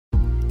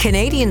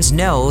Canadians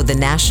know the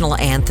national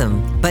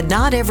anthem, but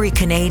not every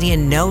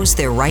Canadian knows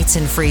their rights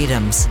and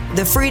freedoms.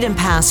 The Freedom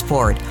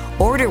Passport.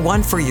 Order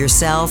one for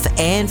yourself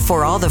and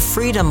for all the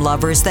freedom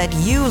lovers that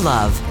you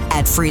love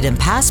at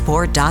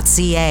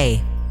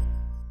freedompassport.ca.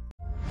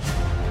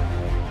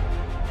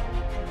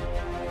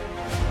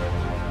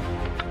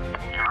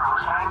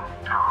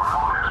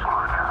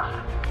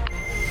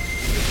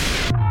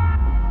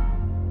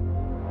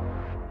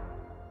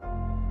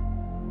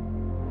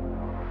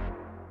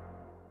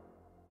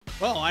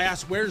 Well, I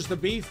asked, where's the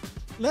beef?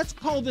 Let's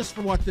call this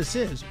for what this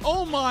is.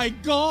 Oh my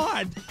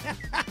God!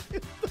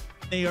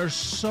 They are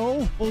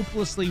so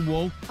hopelessly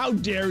woke. How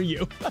dare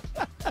you?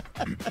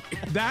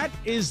 That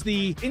is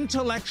the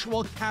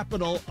intellectual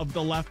capital of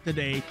the left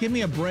today. Give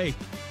me a break.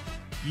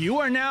 You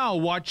are now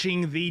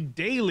watching the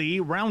Daily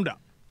Roundup.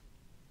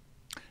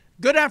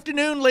 Good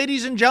afternoon,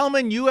 ladies and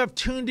gentlemen. You have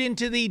tuned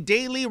into the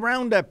Daily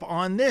Roundup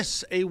on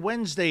this, a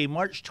Wednesday,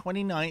 March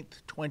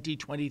 29th,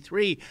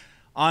 2023.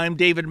 I'm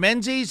David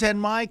Menzies, and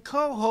my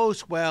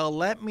co-host, well,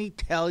 let me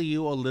tell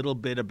you a little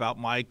bit about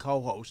my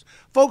co-host.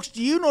 Folks,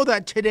 do you know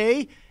that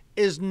today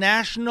is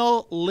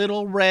National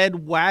Little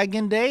Red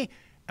Wagon Day?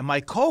 And my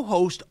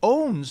co-host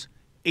owns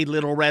a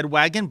Little Red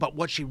Wagon, but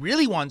what she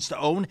really wants to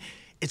own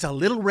is a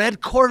little red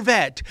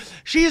Corvette.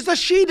 She is the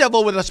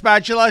she-devil with a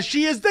spatula.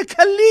 She is the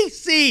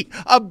Khaleesi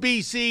of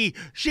BC.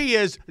 She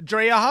is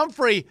Drea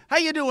Humphrey. How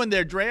you doing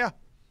there, Drea?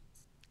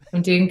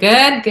 I'm doing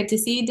good. Good to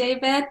see you,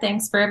 David.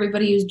 Thanks for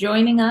everybody who's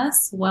joining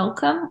us.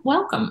 Welcome.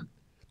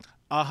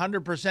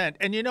 100%.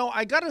 And you know,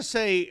 I got to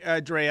say,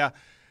 Drea,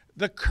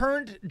 the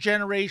current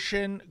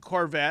generation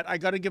Corvette, I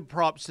got to give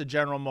props to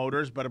General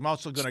Motors, but I'm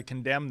also going to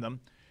condemn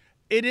them.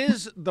 It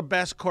is the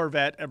best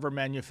Corvette ever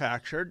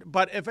manufactured.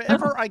 But if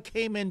ever I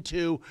came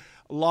into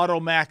Lotto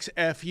Max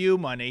FU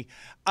money,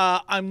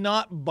 I'm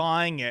not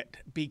buying it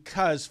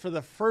because for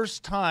the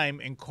first time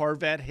in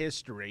Corvette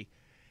history,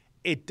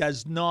 it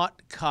does not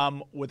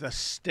come with a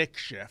stick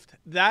shift.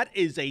 That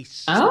is a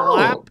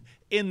slap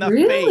in the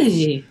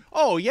face.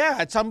 Oh,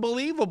 yeah, it's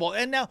unbelievable.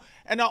 And now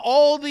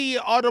all the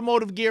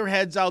automotive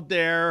gearheads out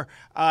there,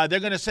 they're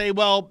going to say,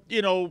 well,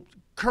 you know,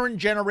 current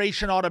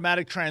generation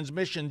automatic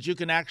transmissions, you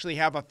can actually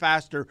have a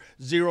faster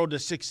 0 to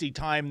 60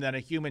 time than a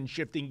human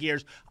shifting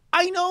gears.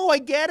 I know, I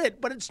get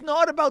it, but it's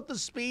not about the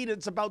speed.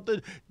 It's about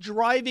the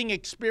driving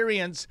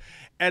experience.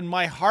 And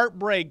my heart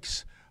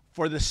breaks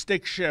for the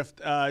stick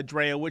shift,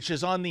 Drea, which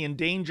is on the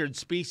endangered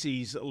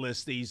species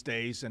list these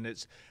days.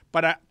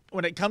 But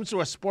when it comes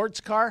to a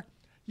sports car,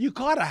 you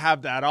got to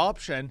have that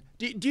option.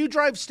 Do you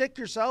drive stick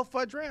yourself,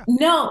 Drea?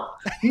 No,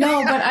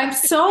 but I'm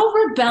so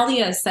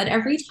rebellious that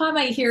every time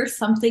I hear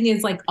something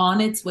is like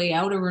on its way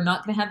out or we're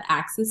not going to have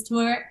access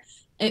to it,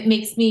 it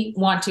makes me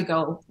want to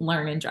go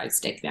learn and drive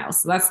stick now.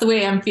 So that's the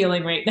way I'm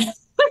feeling right now.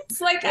 It's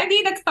like I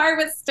need a car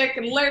with stick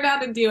and learn how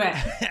to do it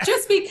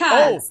just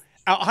because.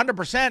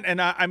 100%. And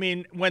I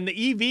mean, when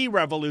the EV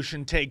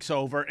revolution takes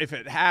over, if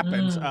it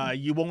happens,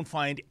 you won't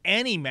find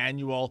any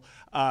manual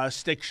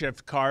stick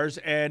shift cars.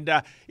 And,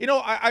 you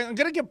know, I'm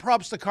going to give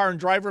props to Car and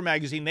Driver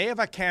magazine. They have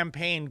a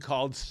campaign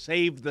called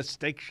Save the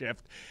Stick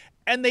Shift.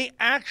 And they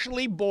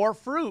actually bore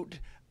fruit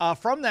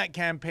from that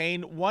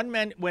campaign. When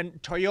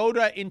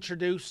Toyota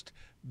introduced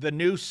the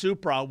new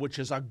Supra, which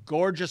is a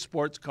gorgeous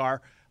sports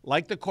car,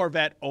 like the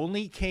Corvette,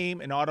 only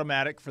came in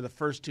automatic for the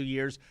first 2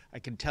 years. I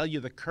can tell you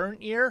the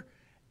current year,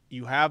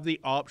 you have the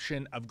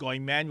option of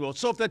going manual.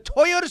 So if the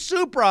Toyota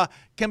Supra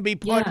can be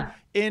put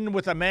in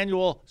with a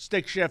manual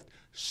stick shift,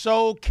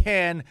 so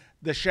can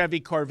the Chevy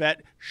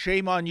Corvette.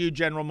 Shame on you,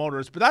 General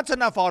Motors. But that's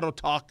enough auto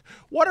talk.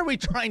 What are we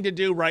trying to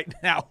do right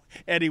now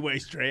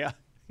anyways, Drea?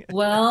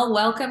 Well,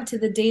 welcome to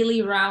the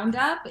Daily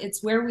Roundup.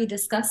 It's where we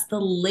discuss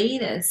the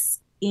latest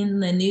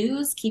in the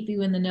news, keep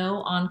you in the know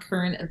on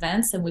current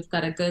events. And we've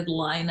got a good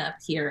lineup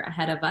here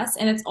ahead of us.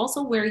 And it's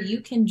also where you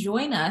can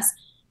join us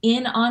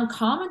in on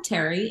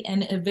commentary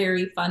in a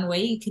very fun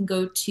way. You can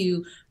go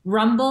to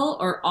Rumble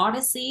or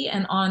Odyssey,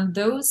 and on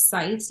those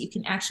sites you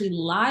can actually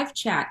live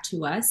chat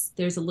to us.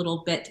 There's a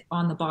little bit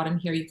on the bottom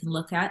here you can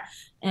look at,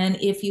 and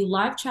if you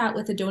live chat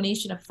with a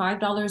donation of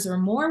 $5 or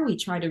more, we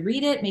try to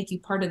read it, make you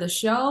part of the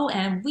show,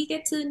 and we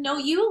get to know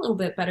you a little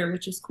bit better,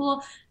 which is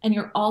cool. And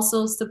you're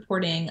also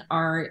supporting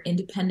our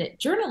independent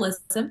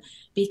journalism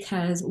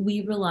because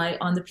we rely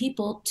on the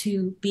people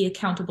to be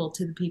accountable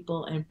to the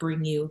people and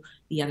bring you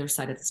the other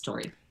side of the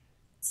story.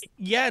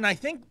 Yeah, and I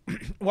think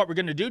what we're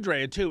going to do,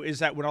 Drea, too, is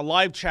that when a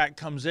live chat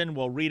comes in,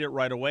 we'll read it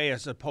right away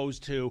as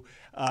opposed to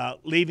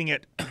leaving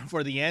it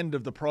for the end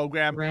of the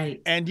program.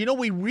 Right. And, you know,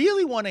 we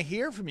really want to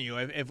hear from you.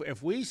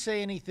 If we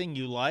say anything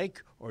you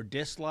like or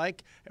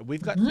dislike,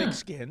 we've got thick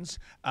skins,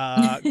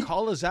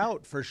 call us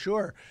out for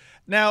sure.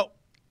 Now,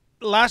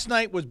 last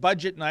night was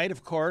budget night,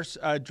 of course,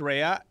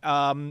 Drea.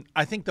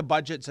 I think the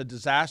budget's a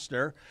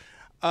disaster.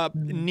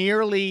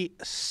 Nearly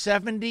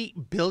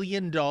 $70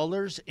 billion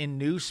in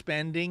new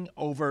spending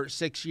over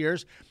 6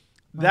 years.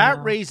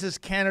 That raises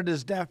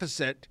Canada's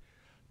deficit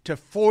to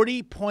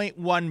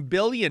 $40.1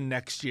 billion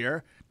next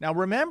year. Now,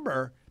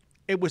 remember,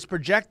 it was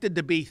projected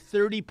to be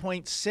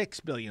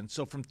 $30.6 billion.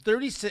 So from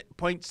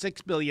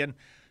 $30.6 billion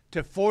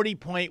to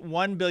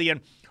 40.1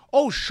 billion.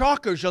 Oh,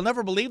 shockers. You'll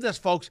never believe this,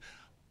 folks.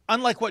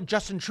 Unlike what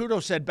Justin Trudeau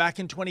said back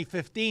in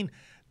 2015,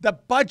 the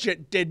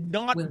budget did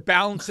not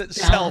balance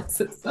itself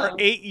for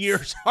 8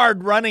 years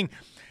hard running.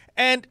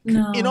 And,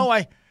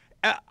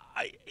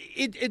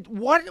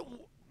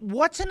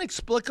 what's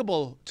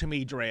inexplicable to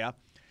me, Drea,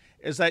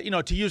 is that,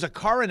 to use a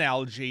car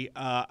analogy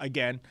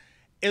again,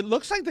 it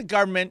looks like the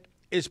government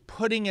is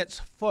putting its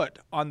foot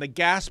on the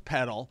gas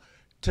pedal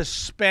to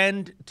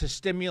spend to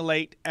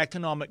stimulate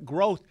economic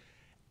growth.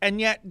 And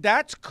yet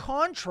that's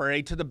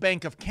contrary to the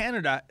Bank of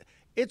Canada.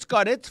 It's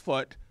got its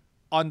foot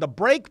on the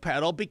brake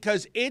pedal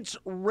because it's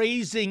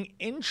raising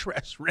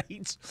interest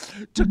rates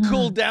to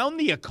cool down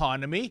the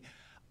economy.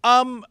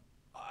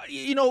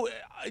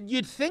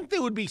 You'd think they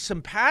would be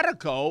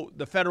simpatico,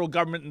 the federal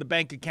government and the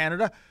Bank of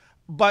Canada,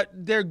 but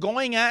they're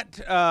going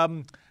at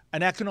an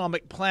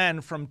economic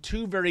plan from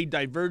two very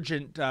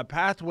divergent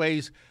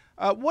pathways.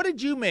 What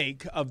did you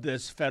make of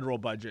this federal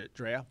budget,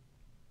 Drea?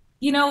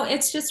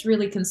 It's just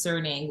really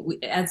concerning.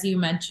 As you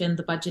mentioned,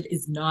 the budget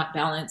is not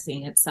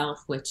balancing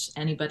itself, which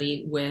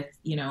anybody with,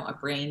 a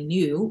brain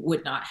knew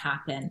would not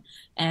happen.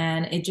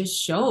 And it just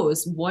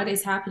shows what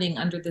is happening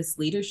under this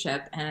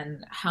leadership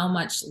and how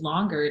much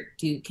longer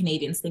do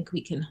Canadians think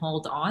we can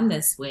hold on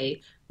this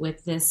way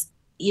with this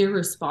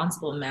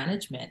irresponsible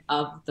management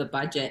of the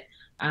budget.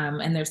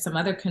 And there's some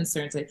other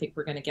concerns I think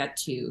we're going to get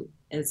to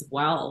as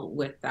well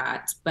with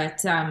that.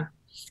 But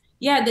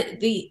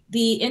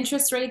the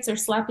interest rates are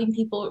slapping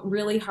people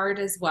really hard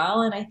as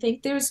well. And I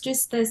think there's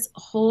just this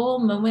whole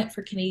moment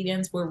for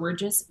Canadians where we're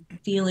just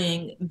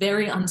feeling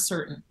very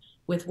uncertain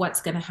with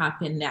what's going to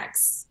happen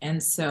next.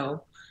 And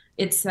so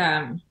it's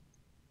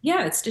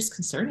just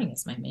concerning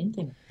is my main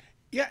thing.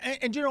 Yeah.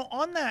 And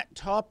on that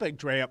topic,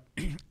 Drea,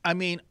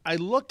 I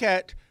look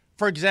at,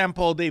 for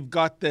example, they've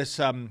got this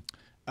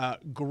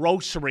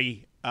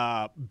grocery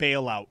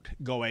bailout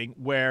going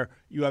where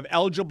you have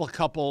eligible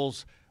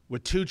couples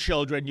with 2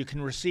 children. You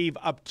can receive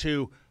up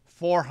to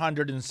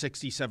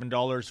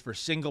 $467 for a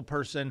single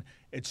person.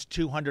 It's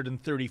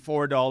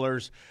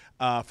 $234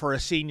 for a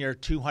senior,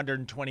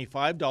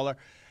 $225.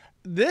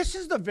 This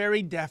is the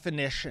very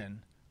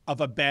definition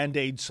of a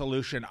Band-Aid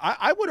solution.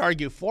 I would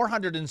argue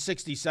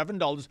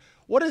 $467.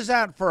 What is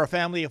that for a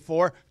family of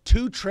 4?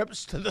 2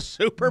 trips to the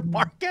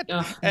supermarket?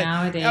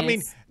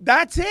 Nowadays.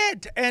 That's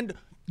it. And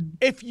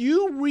if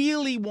you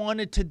really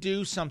wanted to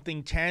do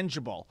something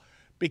tangible,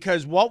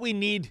 because what we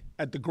need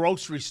at the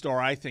grocery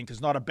store, I think,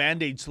 is not a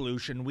Band-Aid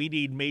solution. We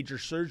need major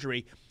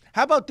surgery.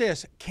 How about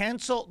this?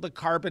 Cancel the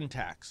carbon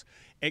tax.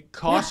 It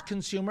costs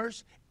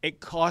consumers.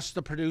 It costs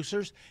the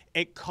producers.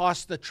 It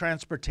costs the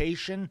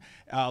transportation,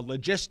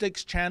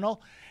 logistics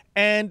channel.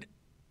 And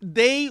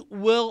they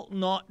will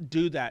not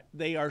do that.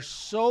 They are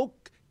so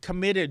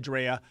committed,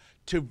 Drea,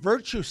 to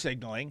virtue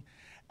signaling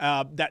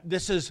that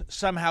this is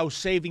somehow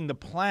saving the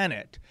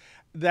planet,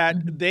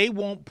 that they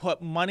won't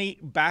put money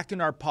back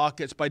in our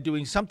pockets by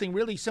doing something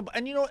really simple.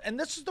 And, and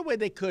this is the way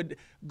they could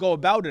go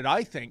about it,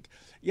 I think.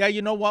 Yeah,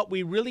 you know what?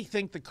 We really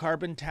think the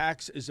carbon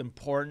tax is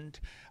important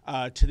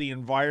to the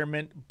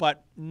environment,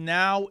 but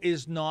now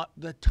is not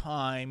the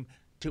time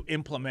to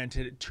implement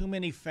it. Too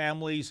many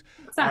families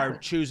are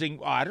choosing,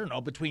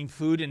 between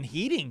food and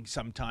heating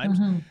sometimes.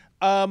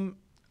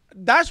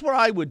 That's what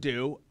I would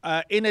do.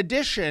 In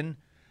addition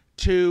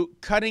to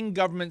cutting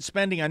government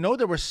spending, I know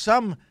there were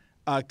some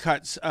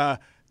cuts.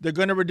 They're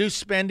going to reduce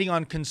spending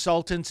on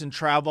consultants and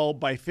travel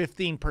by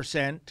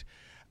 15%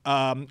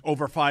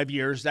 over 5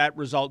 years. That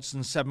results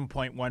in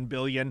 $7.1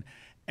 billion.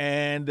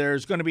 And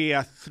there's going to be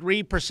a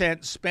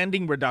 3%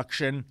 spending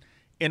reduction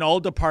in all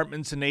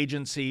departments and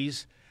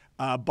agencies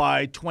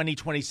by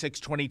 2026,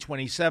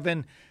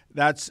 2027.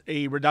 That's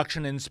a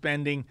reduction in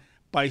spending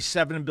by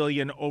 $7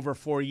 billion over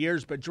 4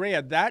 years. But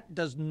Drea, that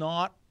does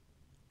not,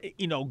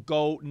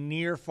 go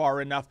near far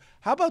enough.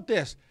 How about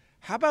this?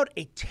 How about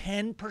a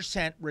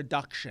 10%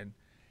 reduction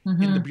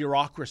in the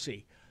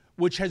bureaucracy,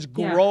 which has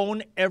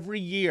grown every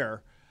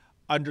year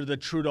under the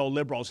Trudeau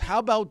Liberals? How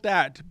about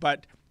that?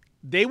 But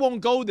they won't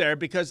go there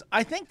because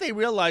I think they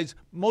realize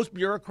most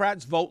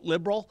bureaucrats vote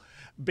Liberal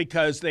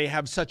because they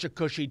have such a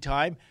cushy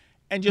time.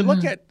 And you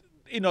look at,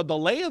 the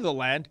lay of the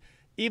land,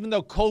 even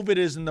though COVID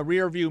is in the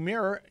rearview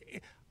mirror,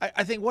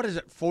 I think,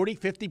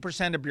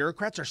 50% of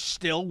bureaucrats are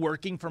still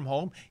working from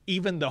home,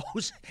 even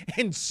those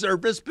in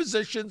service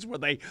positions where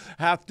they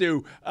have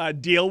to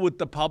deal with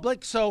the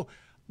public. So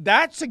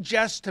that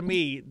suggests to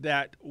me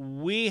that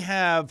we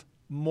have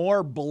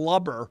more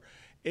blubber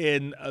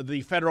in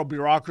the federal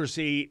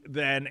bureaucracy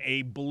than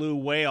a blue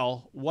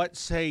whale. What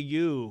say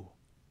you?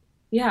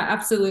 Yeah,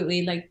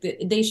 absolutely. Like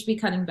they should be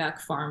cutting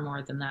back far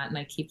more than that. And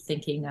I keep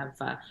thinking of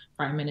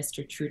Prime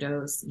Minister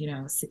Trudeau's,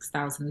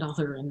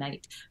 $6,000 a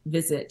night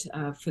visit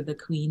for the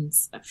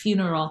Queen's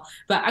funeral.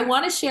 But I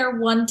want to share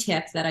one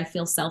tip that I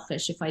feel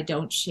selfish if I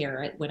don't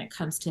share it when it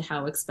comes to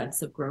how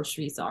expensive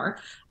groceries are.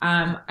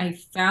 I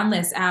found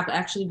this app.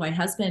 Actually, my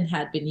husband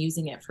had been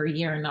using it for a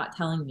year and not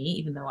telling me,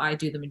 even though I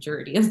do the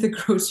majority of the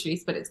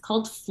groceries, but it's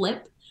called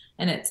Flip.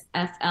 and it's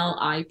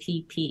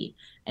FLIPP.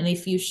 And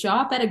if you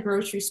shop at a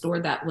grocery store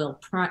that will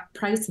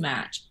price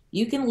match,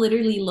 you can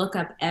literally look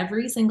up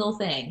every single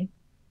thing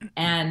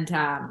and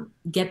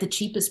get the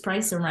cheapest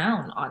price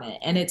around on it.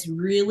 And it's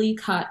really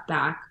cut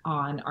back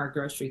on our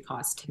grocery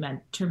costs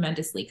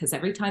tremendously, because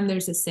every time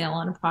there's a sale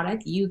on a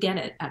product, you get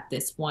it at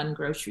this one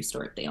grocery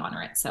store if they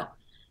honor it. So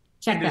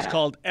check that out. It's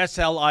called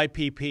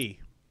SLIPP.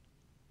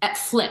 At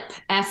Flip,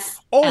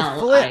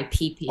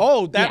 FLIPP.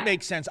 Oh, that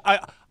makes sense.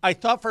 I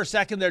thought for a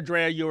second there,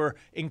 Drea, you were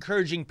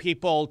encouraging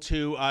people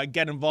to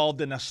get involved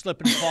in a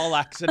slip and fall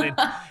accident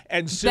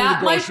and sue the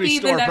grocery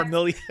store for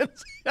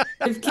millions.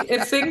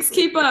 if things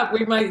keep up,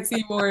 we might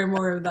see more and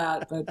more of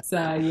that. But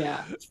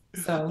yeah.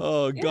 So.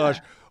 Oh gosh.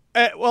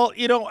 Well,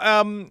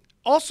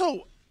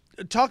 also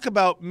talk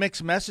about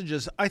mixed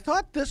messages. I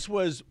thought this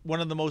was one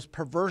of the most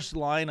perverse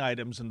line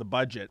items in the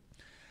budget.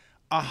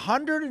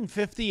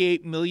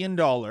 $158 million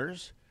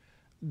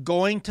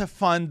going to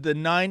fund the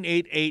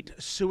 988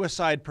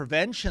 suicide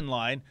prevention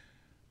line.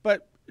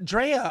 But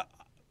Drea,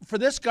 for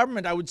this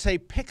government, I would say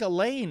pick a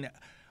lane.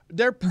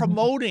 They're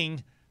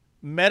promoting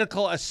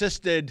medical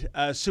assisted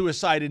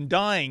suicide and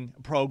dying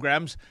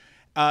programs.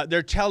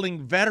 They're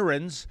telling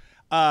veterans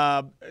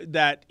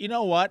that, you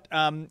know what,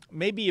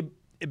 maybe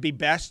it'd be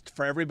best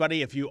for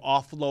everybody if you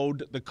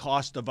offload the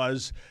cost of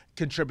us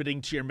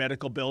contributing to your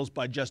medical bills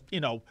by just,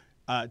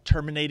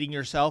 terminating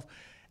yourself.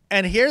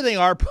 And here they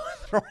are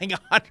throwing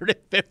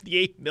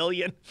 $158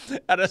 million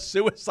at a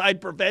suicide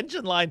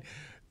prevention line.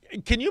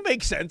 Can you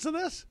make sense of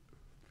this?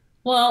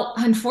 Well,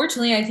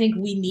 unfortunately, I think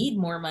we need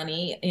more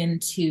money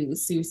into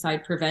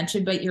suicide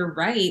prevention. But you're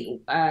right.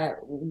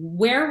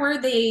 Where were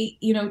they,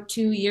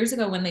 2 years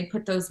ago when they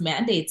put those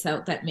mandates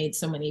out that made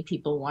so many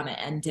people want to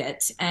end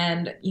it?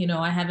 And,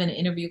 I have an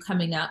interview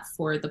coming up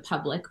for the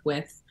public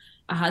with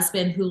a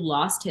husband who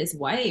lost his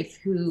wife,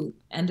 who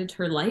ended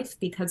her life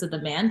because of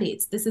the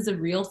mandates. This is a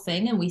real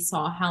thing. And we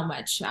saw how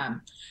much,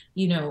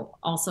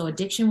 also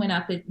addiction went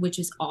up, which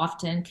is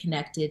often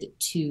connected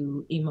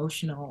to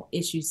emotional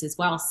issues as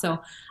well.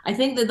 So I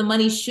think that the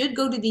money should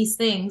go to these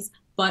things.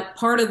 But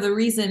part of the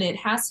reason it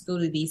has to go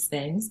to these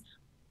things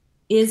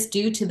is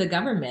due to the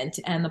government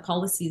and the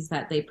policies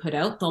that they put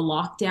out. The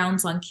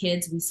lockdowns on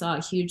kids, we saw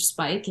a huge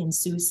spike in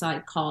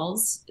suicide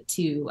calls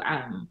to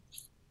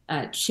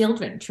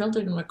children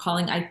were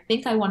calling. I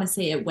want to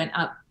say it went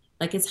up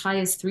like as high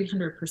as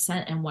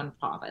 300% in one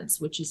province,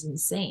 which is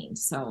insane.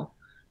 So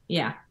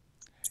yeah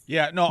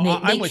no,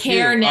 I'm with you. They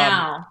care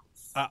now.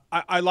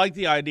 I like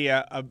the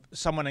idea of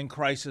someone in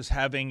crisis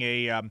having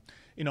a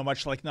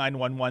much like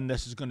 911,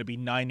 this is going to be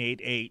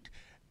 988,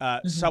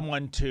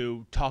 someone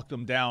to talk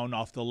them down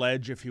off the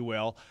ledge, if you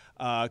will,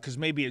 because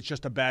maybe it's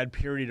just a bad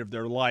period of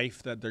their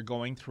life that they're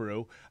going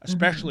through,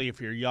 especially if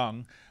you're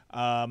young.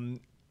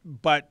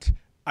 But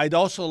I'd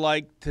also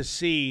like to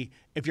see,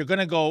 if you're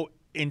going to go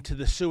into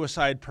the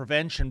suicide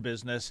prevention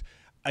business,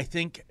 I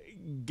think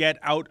get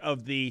out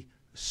of the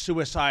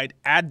suicide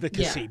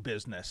advocacy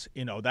business.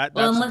 That's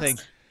the thing.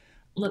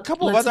 A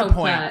couple of other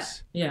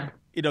points.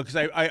 Because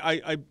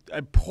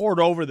I poured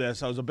over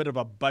this. I was a bit of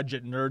a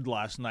budget nerd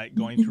last night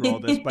going through all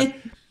this. But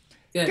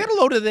get a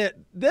load of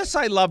this.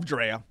 I love,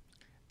 Drea.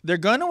 They're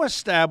going to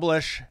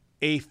establish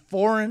a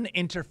foreign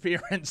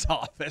interference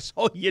office.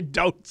 Oh, you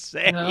don't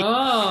say.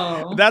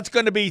 Oh. That's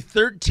going to be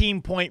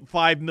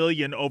 $13.5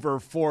 million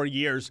over 4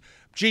 years.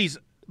 Geez,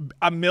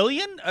 $1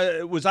 million?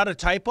 Was that a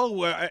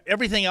typo?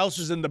 Everything else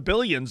is in the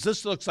billions.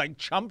 This looks like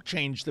chump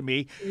change to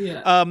me.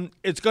 Yeah.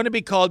 It's going to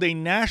be called a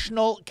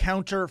National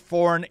Counter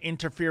Foreign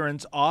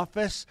Interference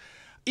Office.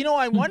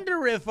 I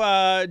wonder if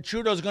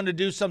Trudeau's going to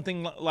do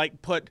something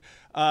like put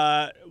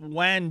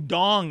Wan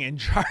Dong in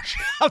charge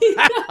of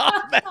that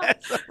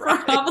office.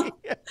 Right?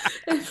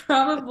 It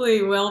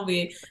probably will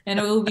be. And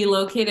it will be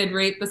located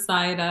right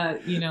beside,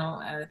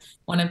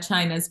 one of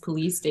China's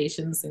police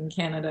stations in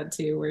Canada,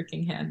 too,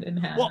 working hand in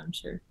hand, I'm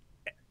sure.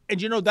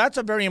 And, that's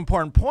a very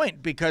important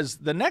point, because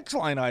the next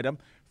line item,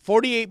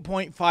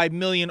 $48.5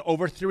 million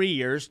over 3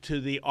 years to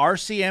the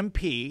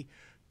RCMP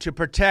to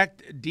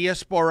protect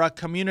diaspora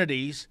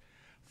communities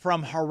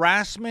from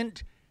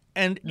harassment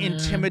and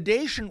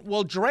intimidation.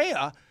 Well,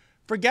 Drea,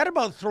 forget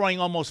about throwing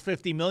almost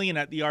 $50 million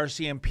at the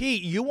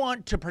RCMP. You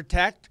want to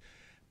protect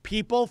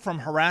people from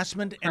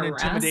harassment and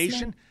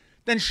intimidation?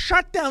 Then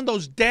shut down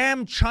those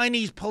damn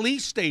Chinese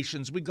police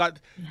stations. We got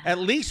at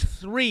least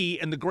 3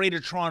 in the Greater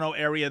Toronto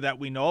area that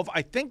we know of.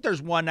 I think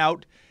there's one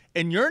out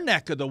in your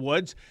neck of the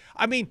woods.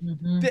 I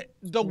mean,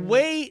 the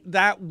way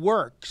that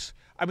works,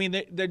 I mean,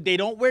 they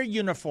don't wear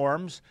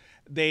uniforms.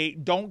 They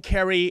don't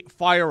carry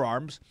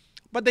firearms.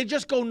 But they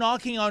just go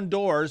knocking on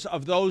doors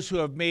of those who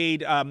have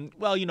made,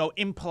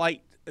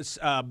 impolite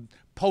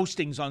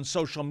postings on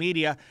social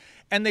media.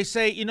 And they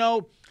say,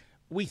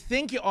 we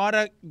think you ought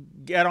to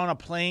get on a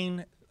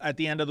plane at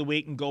the end of the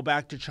week and go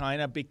back to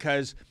China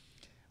because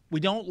we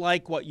don't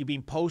like what you've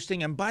been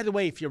posting. And by the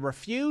way, if you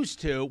refuse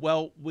to,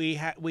 well, we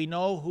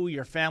know who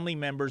your family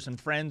members and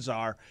friends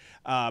are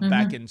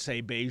back in,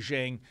 say,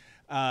 Beijing.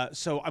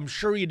 So I'm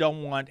sure you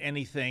don't want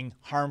anything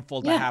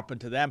harmful to happen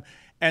to them.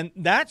 And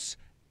that's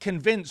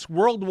convince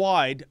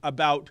worldwide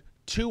about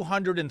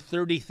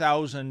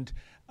 230,000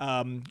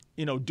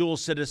 dual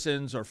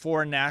citizens or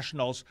foreign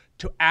nationals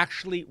to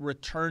actually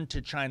return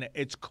to China.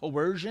 It's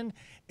coercion.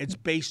 It's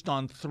based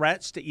on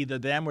threats to either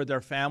them or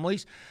their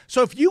families.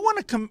 So if you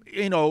want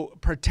to,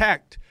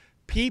 protect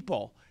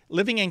people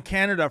living in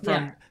Canada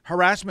from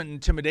harassment and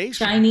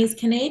intimidation. Chinese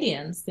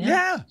Canadians.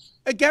 Yeah.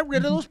 Get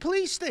rid of those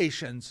police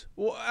stations.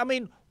 Well, I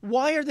mean,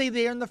 why are they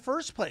there in the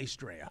first place,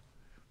 Drea?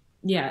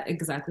 Yeah,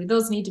 exactly.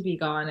 Those need to be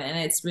gone. And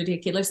it's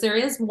ridiculous. There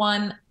is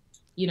one,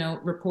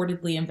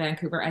 reportedly in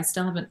Vancouver. I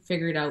still haven't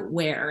figured out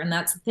where. And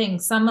that's the thing.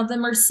 Some of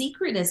them are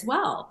secret as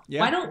well.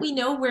 Yeah. Why don't we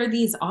know where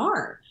these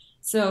are?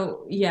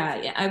 So,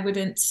 yeah, I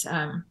wouldn't,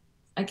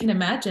 I can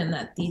imagine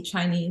that the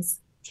Chinese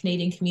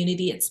Canadian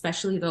community,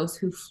 especially those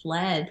who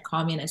fled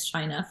communist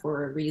China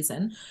for a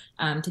reason,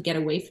 to get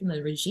away from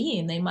the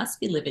regime, they must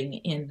be living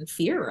in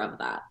fear of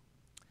that.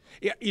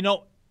 Yeah,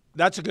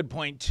 that's a good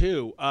point,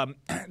 too.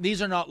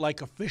 These are not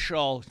like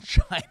official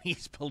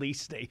Chinese police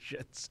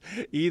stations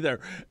either.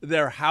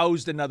 They're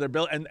housed in other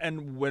buildings.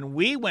 And when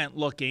we went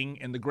looking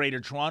in the Greater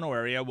Toronto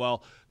area,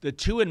 well, the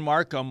two in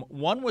Markham,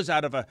 one was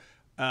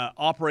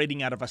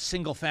operating out of a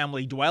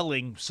single-family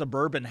dwelling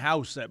suburban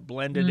house that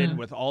blended in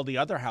with all the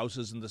other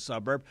houses in the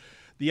suburb.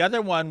 The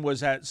other one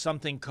was at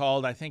something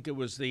called, I think it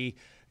was the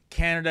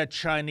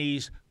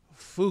Canada-Chinese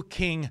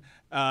Fuking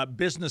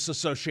Business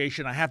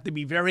Association. I have to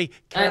be very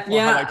careful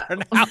how I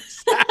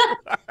pronounce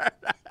that word.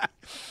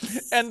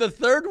 And the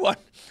third one,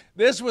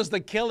 this was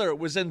the killer. It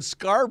was in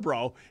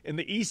Scarborough in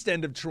the east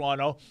end of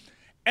Toronto.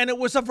 And it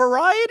was a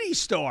variety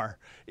store.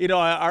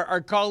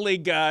 Our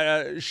colleague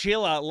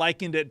Sheila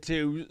likened it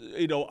to,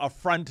 a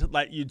front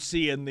that you'd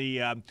see in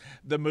the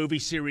movie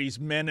series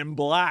Men in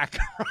Black,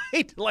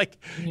 right?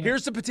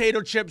 Here's the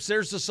potato chips,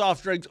 there's the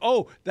soft drinks.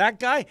 Oh, that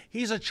guy,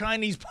 he's a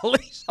Chinese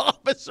police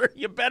officer.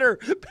 You better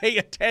pay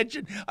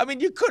attention. I mean,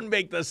 you couldn't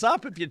make this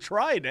up if you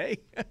tried, eh?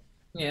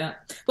 Yeah.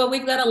 Well,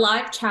 we've got a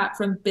live chat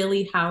from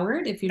Billy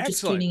Howard. If you're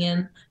just tuning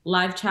in,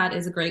 live chat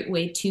is a great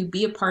way to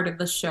be a part of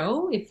the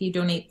show. If you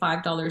donate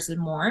 $5 or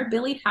more,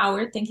 Billy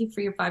Howard, thank you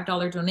for your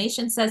 $5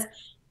 donation, says,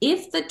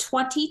 if the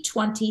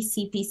 2020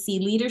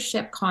 CPC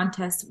leadership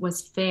contest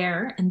was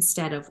fair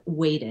instead of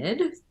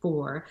weighted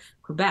for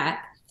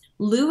Quebec,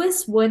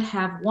 Lewis would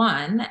have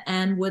won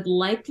and would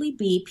likely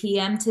be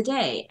PM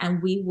today,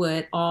 and we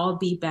would all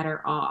be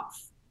better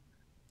off.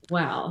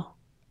 Well,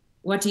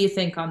 what do you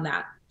think on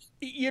that?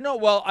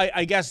 Well,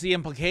 I guess the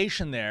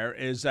implication there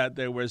is that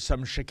there was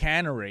some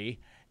chicanery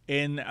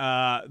in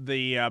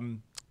the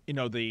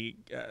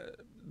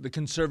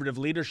conservative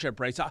leadership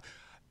race.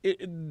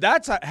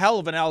 That's a hell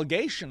of an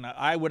allegation.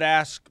 I would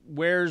ask,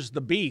 where's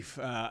the beef?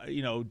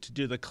 To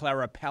do the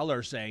Clara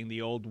Peller saying,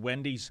 the old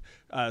Wendy's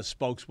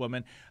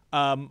spokeswoman.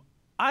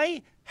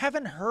 I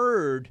haven't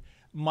heard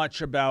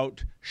much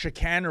about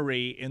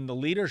chicanery in the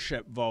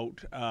leadership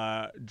vote,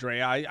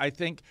 Drea. I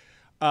think.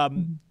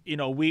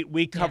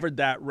 We covered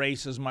that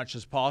race as much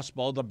as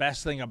possible. The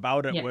best thing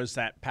about it was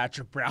that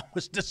Patrick Brown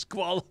was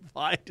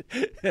disqualified.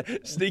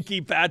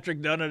 Sneaky Patrick,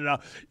 no.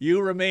 You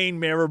remain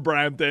Mayor of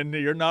Brampton.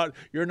 You're not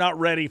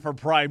ready for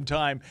prime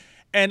time.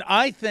 And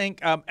I think,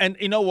 and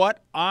you know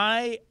what?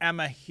 I am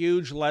a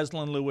huge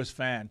Leslyn Lewis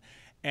fan.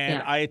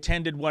 And I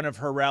attended one of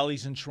her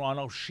rallies in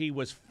Toronto. She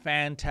was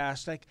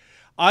fantastic.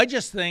 I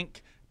just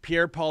think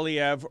Pierre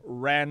Poilievre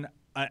ran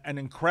an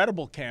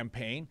incredible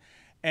campaign.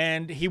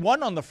 And he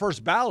won on the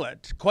first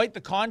ballot, quite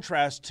the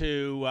contrast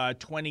to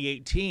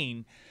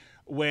 2018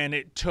 when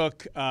it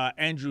took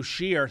Andrew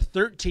Scheer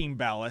 13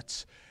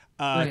 ballots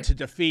to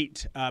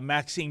defeat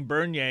Maxime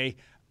Bernier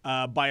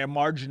by a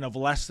margin of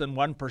less than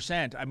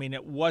 1%.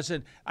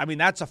 I mean,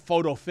 that's a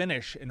photo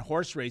finish in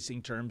horse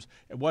racing terms.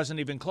 It wasn't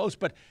even close.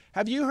 But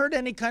have you heard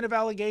any kind of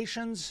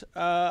allegations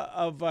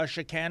of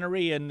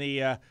chicanery in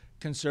the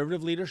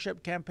Conservative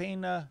leadership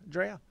campaign,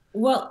 Drea?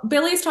 Well,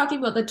 Billy's talking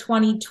about the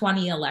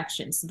 2020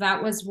 elections. So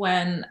that was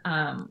when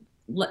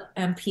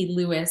MP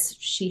Lewis,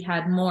 she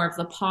had more of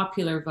the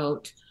popular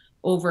vote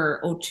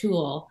over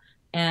O'Toole.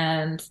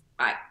 And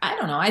I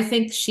don't know, I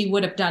think she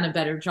would have done a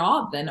better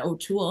job than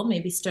O'Toole,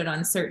 maybe stood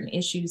on certain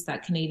issues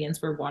that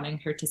Canadians were wanting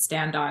her to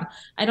stand on.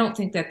 I don't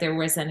think that there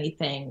was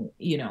anything,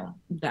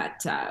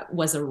 that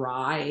was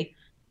awry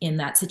in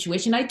that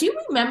situation. I do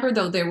remember,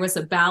 though, there was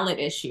a ballot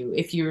issue,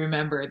 if you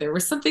remember. There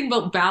was something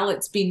about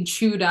ballots being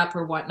chewed up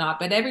or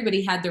whatnot, but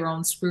everybody had their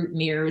own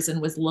scrutineers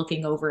and was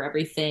looking over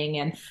everything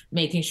and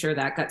making sure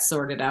that got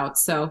sorted out.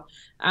 So,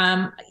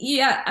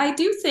 I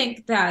do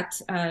think that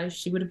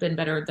she would have been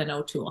better than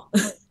O'Toole.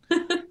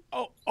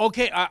 Oh,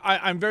 okay.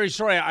 I'm very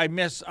sorry. I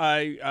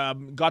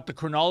got the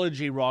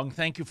chronology wrong.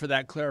 Thank you for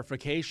that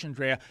clarification,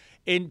 Drea.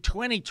 In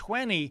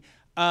 2020,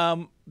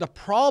 the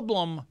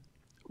problem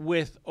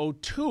with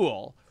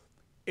O'Toole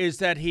is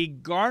that he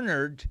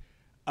garnered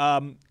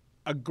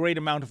a great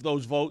amount of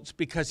those votes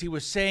because he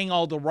was saying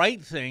all the right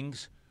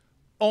things,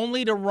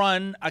 only to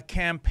run a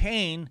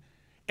campaign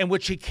in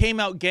which he came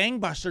out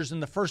gangbusters in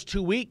the first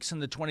 2 weeks in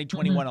the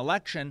 2021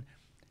 election,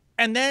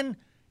 and then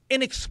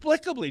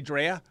inexplicably,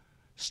 Drea,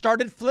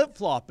 started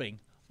flip-flopping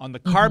on the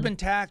carbon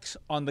tax,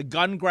 on the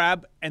gun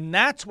grab, and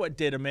that's what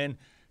did him in.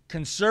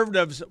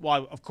 Conservatives,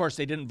 well, of course,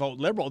 they didn't vote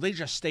Liberal. They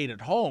just stayed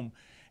at home.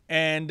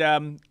 And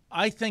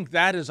I think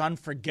that is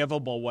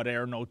unforgivable, what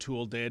Aaron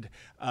O'Toole did.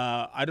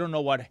 I don't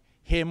know what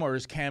him or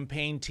his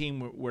campaign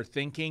team were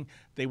thinking.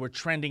 They were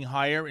trending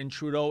higher in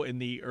Trudeau in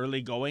the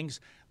early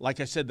goings. Like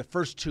I said, the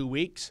first 2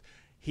 weeks,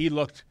 he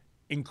looked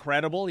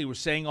incredible. He was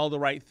saying all the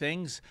right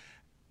things.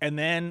 And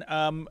then,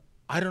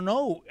 I don't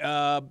know,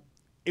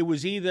 it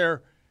was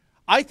either,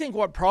 I think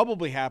what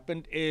probably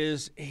happened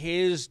is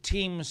his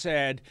team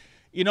said,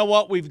 you know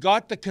what, we've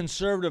got the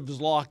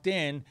Conservatives locked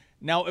in.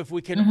 Now, if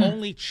we can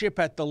only chip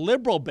at the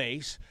Liberal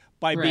base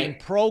by being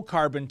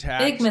pro-carbon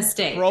tax, big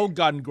mistake,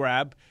 pro-gun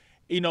grab,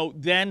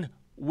 then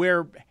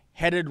we're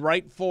headed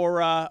right for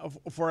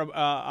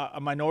a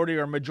minority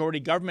or majority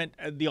government.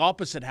 The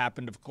opposite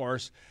happened, of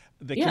course.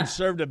 The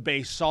Conservative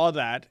base saw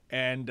that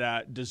and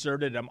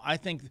deserted him. I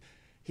think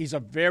he's a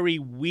very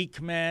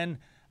weak man.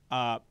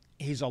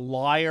 He's a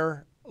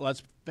liar,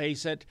 let's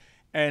face it.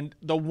 And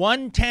the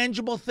one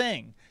tangible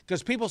thing,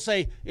 because people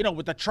say,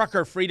 with the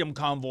trucker freedom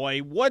convoy,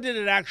 what did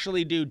it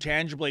actually do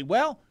tangibly?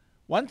 Well,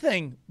 one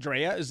thing,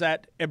 Drea, is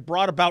that it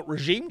brought about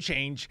regime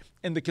change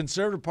in the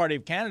Conservative Party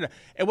of Canada.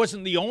 It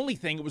wasn't the only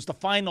thing. It was the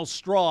final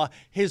straw,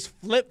 his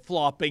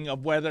flip-flopping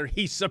of whether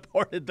he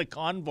supported the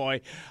convoy.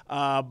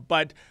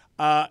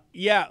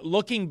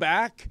 Looking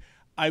back,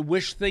 I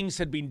wish things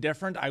had been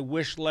different. I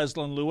wish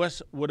Leslyn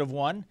Lewis would have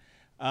won.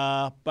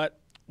 But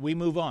we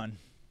move on.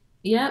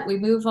 Yeah, we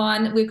move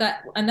on. We've got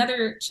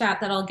another chat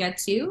that I'll get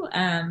to.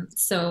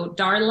 So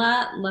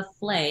Darla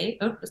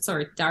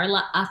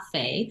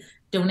Afay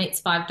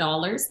donates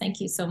 $5.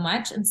 Thank you so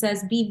much. And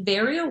says, be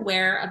very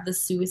aware of the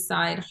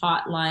suicide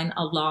hotline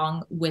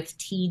along with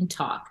Teen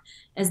Talk,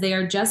 as they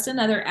are just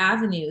another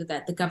avenue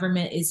that the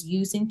government is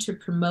using to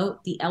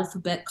promote the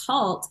alphabet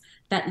cult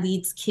that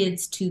leads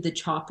kids to the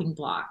chopping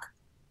block.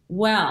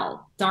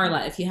 Well,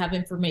 Darla, if you have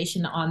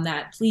information on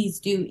that, please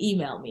do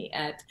email me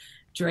at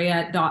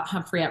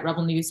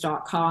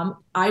drea.humphrey@rebelnews.com.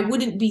 I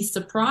wouldn't be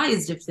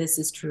surprised if this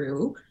is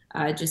true,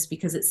 just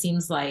because it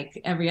seems like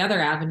every other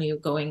avenue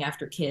going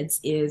after kids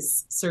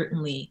is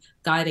certainly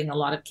guiding a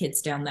lot of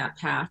kids down that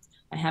path.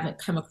 I haven't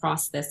come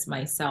across this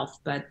myself,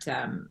 but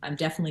I'm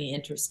definitely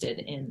interested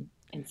in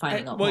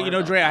finding out more.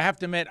 Well, Drea, I have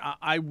to admit,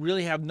 I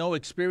really have no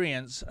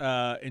experience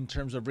in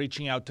terms of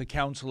reaching out to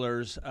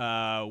counselors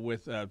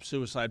with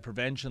suicide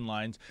prevention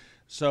lines.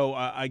 So,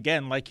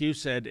 again, like you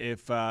said,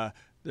 if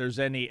there's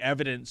any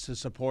evidence to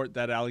support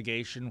that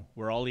allegation,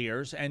 we're all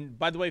ears. And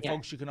by the way,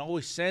 folks, you can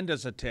always send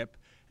us a tip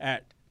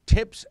at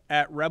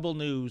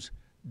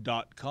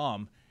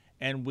tips@rebelnews.com.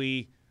 And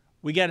we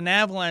get an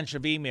avalanche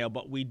of email,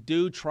 but we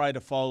do try to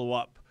follow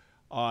up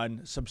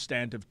on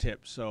substantive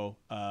tips. So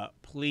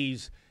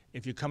please,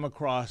 if you come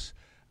across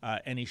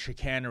any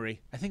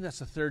chicanery, I think that's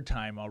the third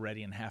time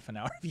already in half an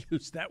hour I've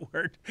used that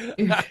word,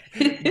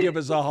 give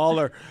us a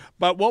holler.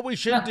 But what we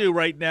should do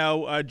right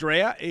now,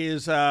 Drea,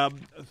 is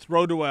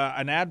throw to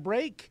an ad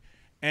break.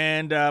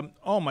 And,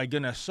 oh, my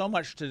goodness, so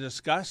much to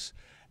discuss.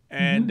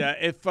 And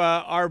if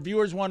our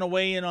viewers want to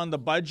weigh in on the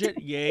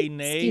budget, yay,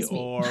 nay,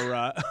 or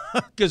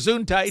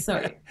gesundheit,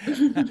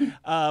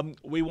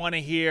 we want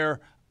to hear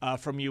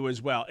from you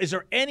as well. Is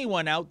there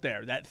anyone out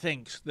there that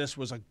thinks this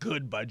was a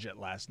good budget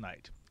last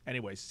night?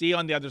 Anyway, see you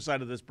on the other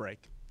side of this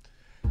break.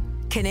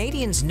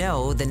 Canadians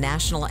know the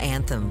national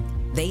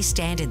anthem. They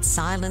stand in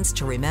silence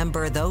to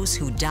remember those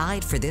who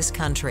died for this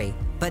country.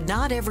 But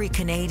not every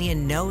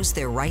Canadian knows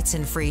their rights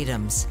and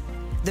freedoms.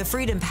 The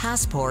Freedom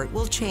Passport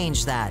will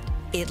change that.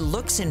 It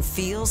looks and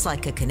feels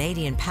like a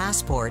Canadian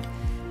passport,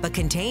 but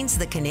contains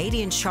the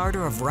Canadian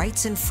Charter of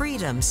Rights and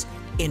Freedoms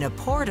in a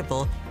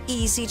portable,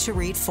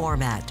 easy-to-read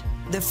format.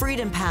 The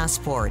Freedom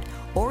Passport.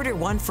 Order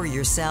one for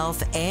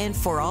yourself and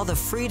for all the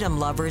freedom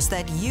lovers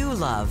that you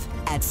love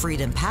at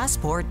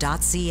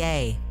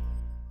freedompassport.ca.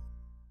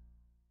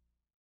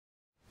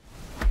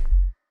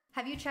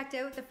 Have you checked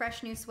out the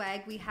fresh new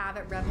swag we have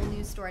at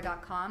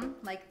rebelnewsstore.com,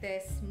 like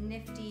this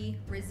nifty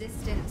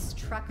resistance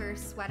trucker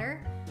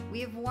sweater?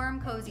 We have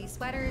warm, cozy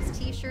sweaters,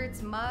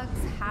 t-shirts,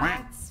 mugs,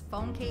 hats,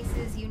 phone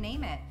cases, you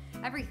name it.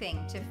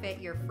 Everything to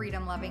fit your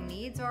freedom-loving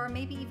needs, or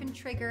maybe even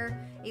trigger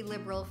a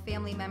liberal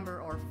family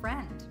member or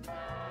friend.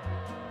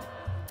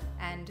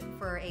 And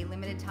for a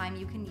limited time,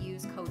 you can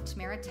use code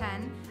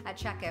TAMARA10 at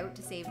checkout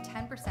to save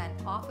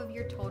 10% off of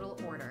your total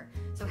order.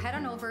 So head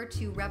on over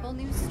to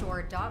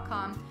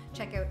rebelnewsstore.com,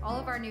 check out all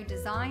of our new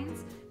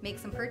designs, make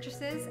some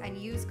purchases, and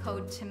use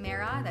code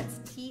TAMARA, that's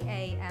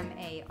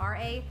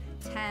TAMARA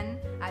 10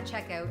 at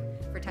checkout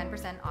for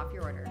 10% off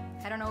your order.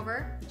 Head on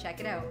over, check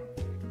it out.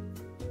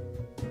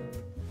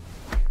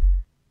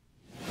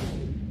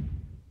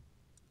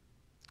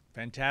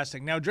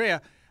 Fantastic. Now,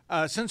 Drea,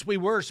 since we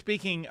were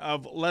speaking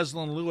of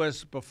Leslyn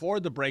Lewis before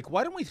the break,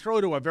 why don't we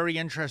throw to a very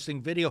interesting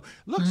video?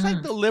 Looks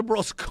like the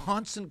Liberals'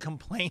 constant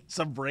complaints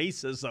of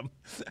racism.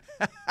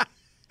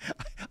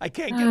 I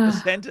can't get the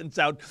sentence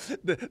out.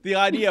 The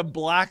idea of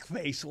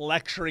blackface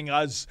lecturing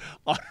us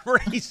on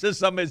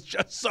racism is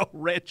just so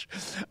rich.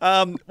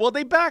 Well,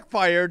 they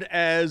backfired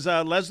as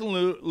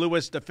Leslyn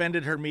Lewis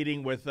defended her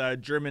meeting with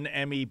German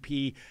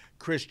MEP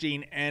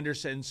Christine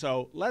Anderson.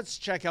 So let's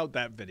check out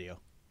that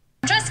video.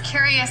 I'm just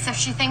curious if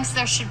she thinks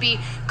there should be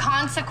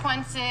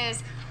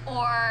consequences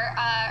or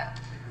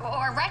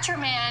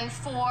reprimand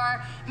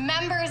for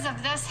members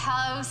of this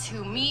House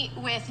who meet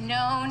with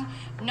known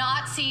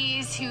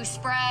Nazis, who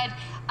spread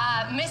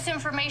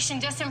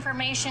misinformation,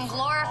 disinformation,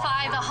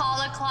 glorify the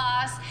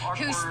Holocaust,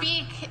 who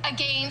speak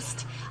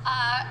against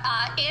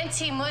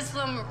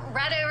anti-Muslim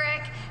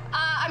rhetoric.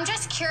 I'm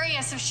just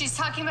curious if she's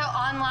talking about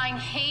online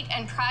hate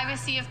and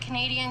privacy of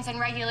Canadians and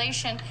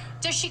regulation.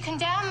 Does she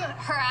condemn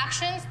her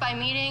actions by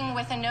meeting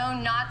with a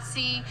known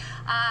Nazi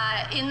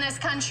in this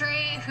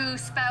country who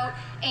spout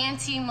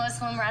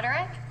anti-Muslim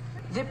rhetoric?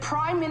 The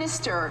Prime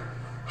Minister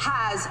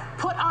has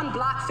put on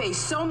blackface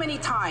so many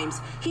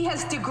times. He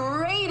has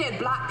degraded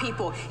black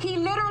people. He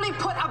literally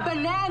put a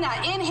banana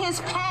in his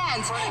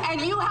pants,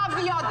 and you have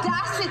the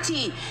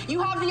audacity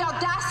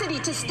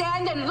to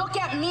stand and look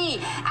at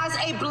me as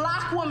a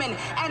black woman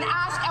and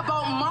ask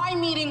about my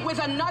meeting with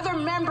another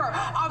member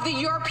of the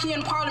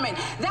European Parliament.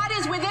 That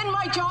is within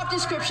my job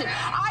description.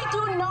 I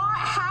do not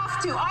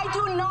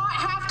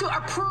have to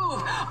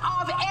approve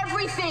of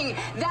everything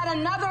that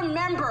another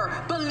member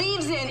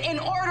believes in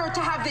order to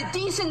have the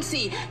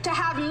decency to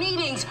have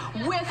meetings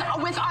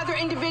with other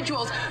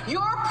individuals.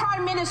 Your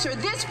Prime Minister,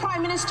 this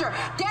Prime Minister,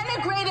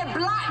 denigrated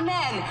black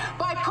men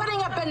by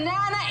putting a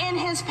banana in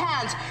his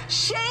pants.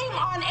 Shame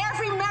on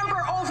every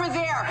member over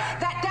there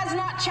that does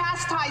not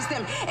chastise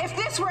them. If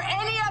this were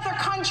any other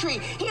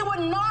country, he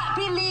would not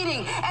be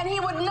leading, and he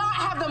would not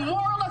have the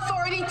moral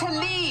authority to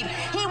lead.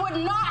 He would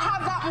not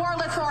have that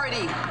moral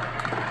authority.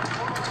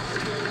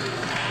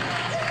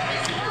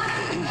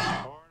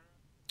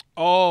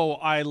 Oh,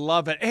 I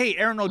love it. Hey,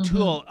 Aaron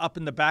O'Toole up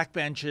in the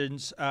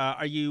backbenches.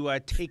 Are you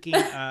taking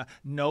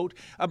note?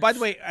 By the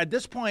way, at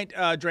this point,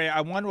 Dre,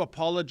 I want to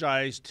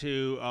apologize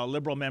to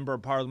Liberal Member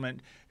of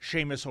Parliament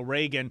Seamus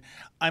O'Regan.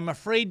 I'm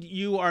afraid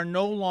you are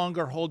no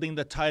longer holding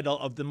the title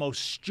of the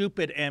most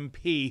stupid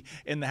MP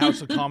in the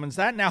House of Commons.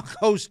 That now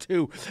goes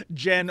to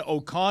Jen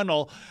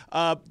O'Connell.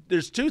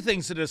 There's two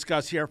things to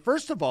discuss here.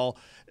 First of all,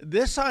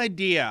 this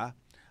idea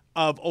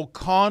of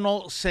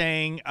O'Connell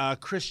saying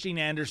Christine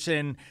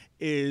Anderson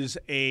is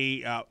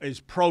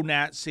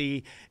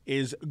pro-Nazi,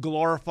 is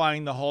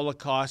glorifying the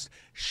Holocaust.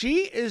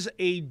 She is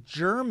a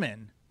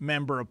German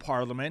member of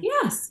parliament.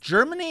 Yes.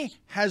 Germany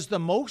has the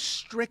most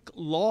strict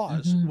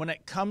laws when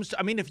it comes to,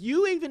 I mean, if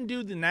you even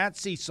do the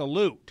Nazi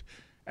salute,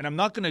 and I'm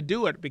not going to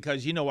do it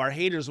because, you know, our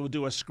haters will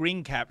do a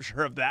screen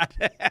capture of that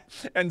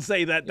and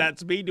say that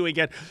that's me doing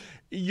it.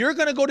 You're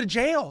going to go to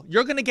jail.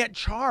 You're going to get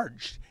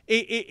charged.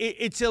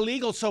 It's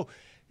illegal. So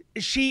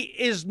she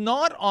is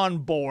not on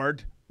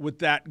board with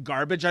that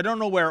garbage. I don't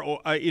know where,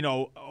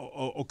 O'Connell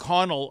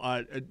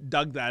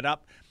dug that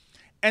up.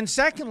 And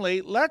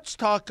secondly, let's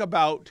talk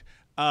about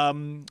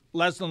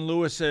Leslyn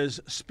Lewis's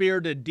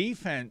spirited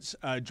defense,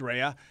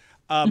 Drea.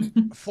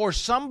 For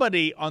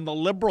somebody on the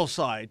Liberal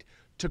side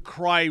to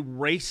cry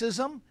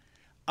racism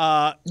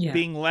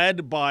being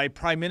led by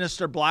Prime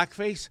Minister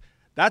Blackface,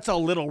 that's a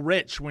little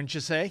rich, wouldn't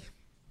you say?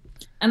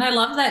 And I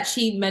love that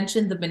she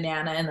mentioned the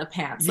banana in the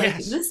pants. Like,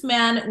 this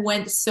man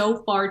went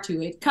so far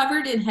to it,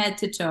 covered in head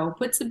to toe,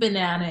 puts a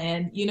banana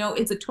in,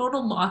 it's a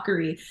total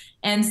mockery.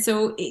 And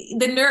so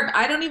the nerve,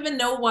 I don't even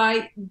know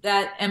why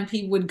that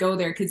MP would go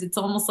there, because it's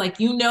almost like,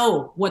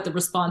 what the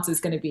response is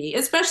going to be,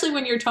 especially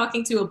when you're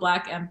talking to a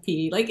black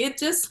MP. Like, it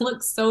just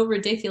looks so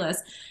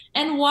ridiculous.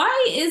 And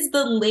why is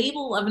the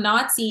label of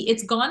Nazi,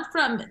 it's gone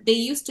from, they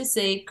used to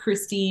say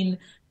Christine,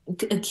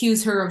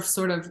 accuse her of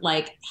sort of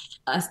like,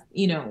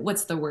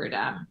 what's the word?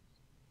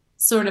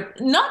 Sort of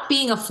not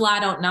being a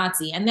flat out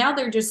Nazi. And now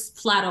they're just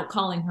flat out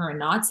calling her a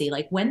Nazi.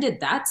 Like, when did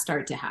that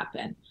start to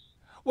happen?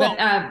 Well,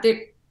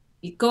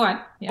 go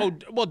on. Yeah. Oh,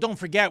 well, don't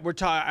forget,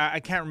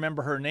 I can't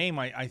remember her name.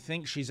 I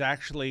think she's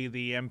actually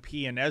the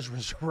MP in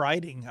Ezra's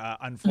riding,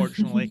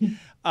 unfortunately,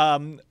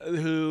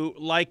 who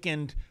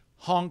likened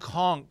honk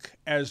honk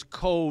as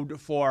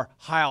code for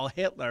Heil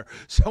Hitler.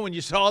 So when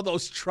you saw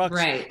those trucks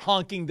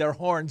honking their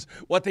horns,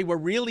 what they were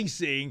really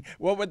saying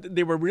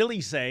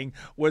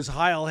was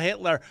Heil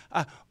Hitler.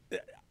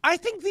 I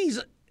think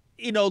these,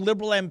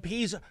 Liberal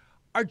MPs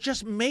are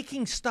just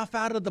making stuff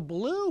out of the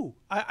blue.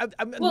 I've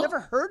never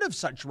heard of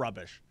such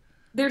rubbish.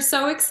 They're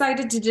so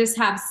excited to just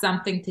have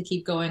something to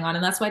keep going on.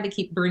 And that's why they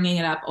keep bringing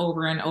it up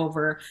over and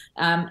over.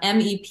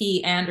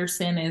 MEP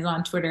Anderson is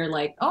on Twitter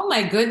like, oh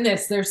my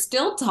goodness, they're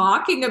still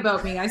talking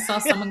about me. I saw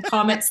someone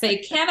comment say,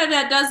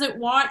 Canada doesn't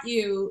want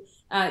you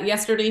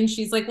yesterday. And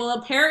she's like, well,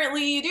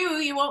 apparently you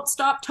do. You won't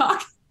stop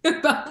talking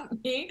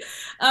about me.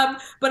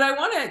 But I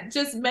want to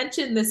just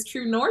mention this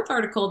True North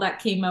article that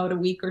came out a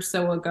week or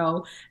so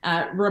ago,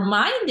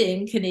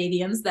 reminding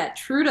Canadians that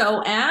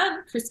Trudeau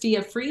and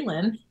Chrystia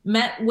Freeland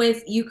met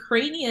with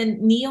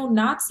Ukrainian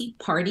neo-Nazi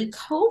party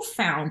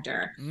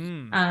co-founder.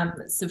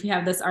 So if you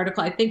have this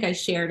article, I think I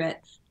shared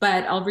it.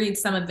 but I'll read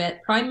some of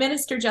it. Prime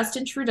Minister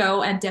Justin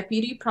Trudeau and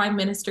Deputy Prime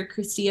Minister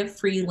Chrystia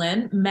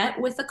Freeland met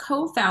with a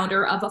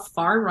co-founder of a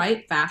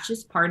far-right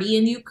fascist party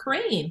in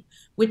Ukraine,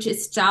 which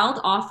is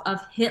styled off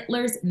of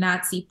Hitler's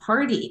Nazi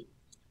party.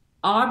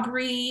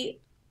 Aubrey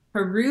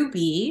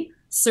Harubi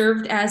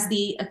served as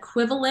the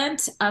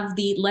equivalent of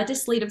the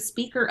legislative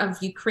speaker of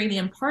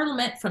Ukrainian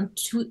parliament from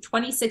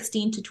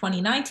 2016 to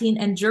 2019.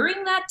 And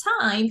during that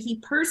time, he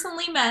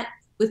personally met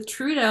with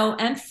Trudeau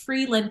and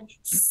Freeland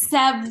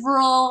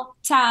several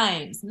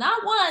times,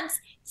 not once,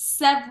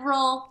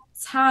 several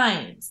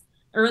times.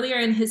 Earlier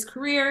in his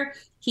career,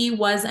 he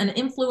was an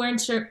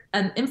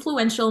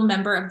influential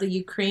member of the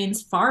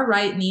Ukraine's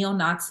far-right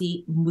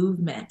neo-Nazi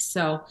movement.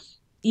 So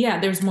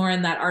yeah, there's more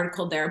in that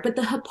article there. But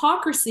the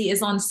hypocrisy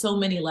is on so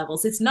many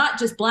levels. It's not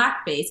just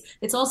blackface.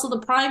 It's also the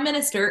prime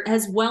minister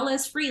as well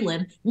as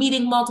Freeland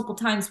meeting multiple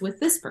times with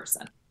this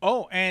person.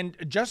 Oh, and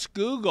just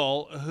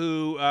Google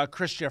who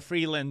Chrystia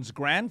Freeland's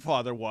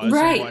grandfather was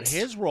Right. and what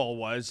his role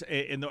was.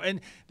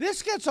 And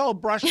this gets all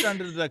brushed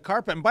under the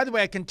carpet. And by the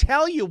way, I can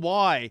tell you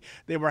why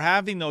they were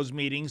having those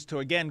meetings to,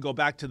 again, go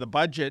back to the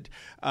budget,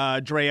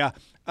 Drea.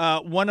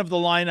 One of the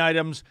line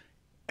items,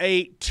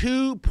 a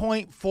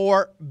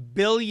 $2.4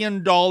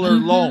 billion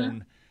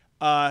loan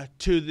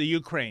to the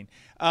Ukraine.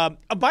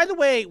 By the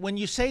way, when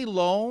you say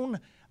loan,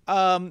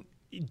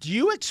 do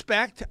you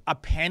expect a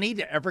penny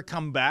to ever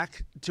come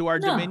back to our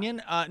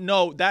Dominion?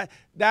 No, that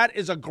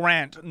is a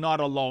grant, not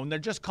a loan. They're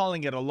just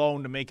calling it a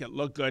loan to make it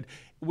look good.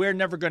 We're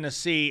never going to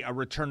see a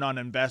return on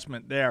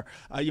investment there.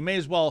 You may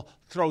as well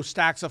throw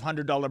stacks of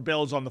 $100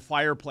 bills on the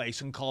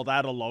fireplace and call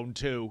that a loan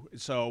too.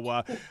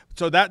 So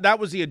that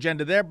was the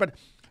agenda there. But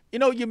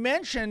you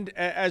mentioned,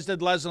 as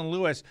did Leslyn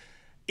Lewis,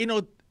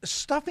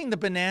 stuffing the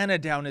banana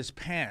down his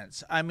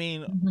pants. I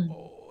mean,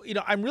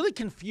 I'm really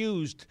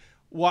confused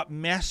what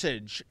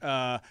message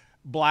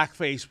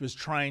blackface was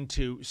trying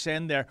to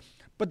send there.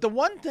 But the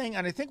one thing,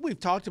 and I think we've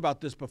talked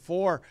about this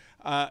before,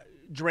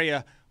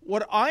 Drea,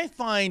 what I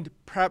find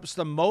perhaps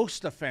the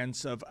most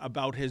offensive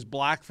about his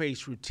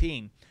blackface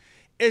routine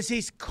is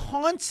he's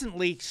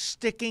constantly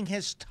sticking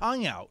his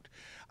tongue out.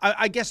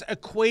 I guess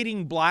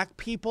equating black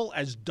people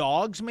as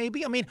dogs,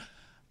 maybe. I mean,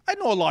 I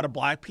know a lot of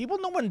black people.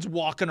 No one's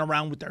walking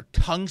around with their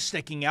tongue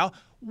sticking out.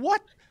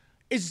 What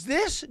is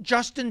this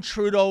Justin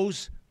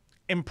Trudeau's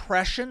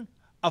impression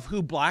of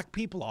who black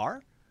people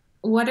are?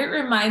 What it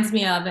reminds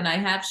me of, and I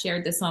have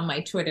shared this on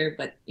my Twitter,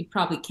 but you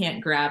probably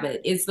can't grab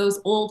it, is those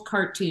old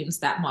cartoons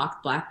that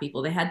mocked black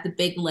people. They had the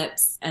big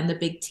lips and the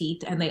big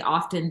teeth, and they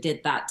often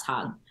did that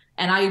tongue.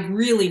 And I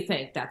really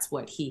think that's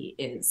what he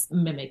is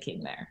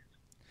mimicking there.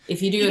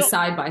 If you do a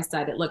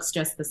side-by-side, it looks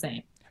just the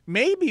same.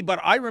 Maybe, but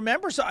I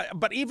remember.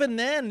 But even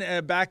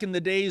then, back in the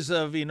days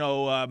of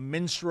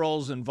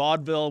minstrels and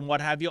vaudeville and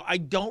what have you, I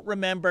don't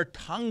remember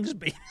tongues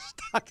being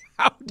stuck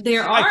out.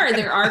 There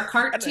are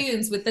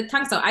cartoons with the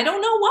tongue. So I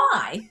don't know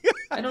why.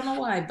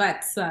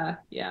 But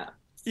yeah.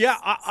 Yeah,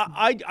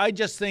 I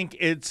just think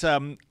it's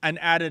an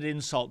added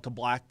insult to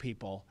black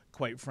people.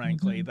 Quite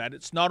frankly, that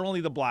it's not only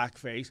the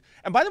blackface,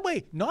 and by the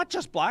way, not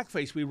just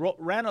blackface. We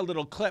ran a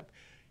little clip.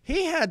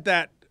 He had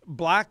that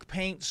black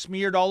paint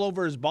smeared all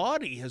over his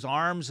body, his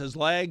arms, his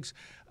legs,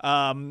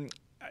 but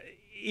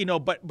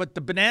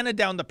the banana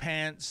down the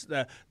pants,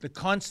 the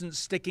constant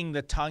sticking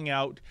the tongue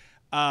out.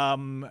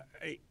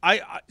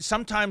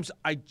 Sometimes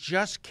I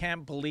just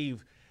can't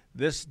believe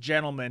this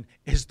gentleman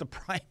is the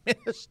Prime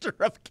Minister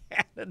of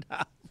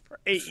Canada for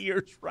 8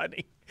 years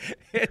running.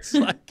 It's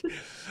like,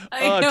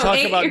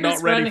 talk about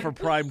not ready for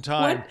prime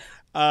time.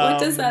 What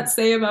does that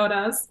say about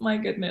us? My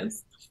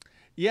goodness.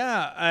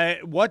 Yeah,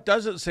 what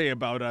does it say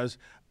about us?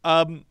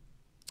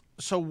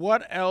 So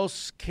what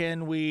else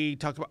can we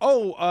talk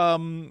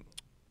about?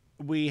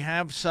 We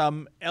have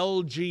some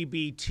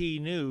LGBT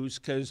news,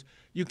 because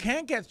you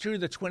can't get through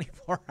the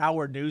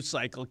 24-hour news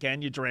cycle,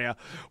 can you, Drea,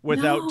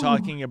 without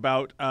talking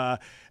about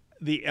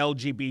the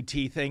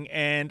LGBT thing.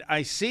 And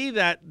I see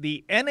that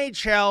the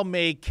NHL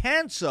may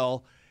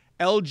cancel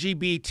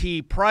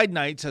LGBT Pride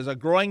Nights as a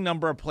growing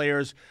number of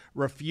players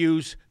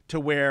refuse to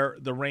wear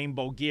the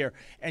rainbow gear.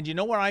 And you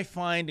know what I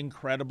find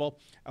incredible?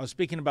 I was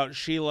speaking about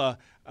Sheila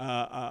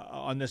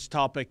on this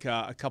topic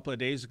a couple of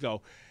days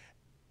ago.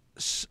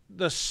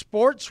 The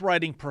sports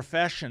writing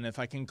profession, if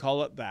I can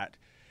call it that,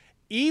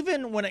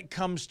 even when it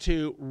comes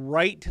to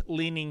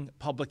right-leaning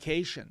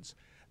publications,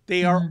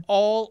 they are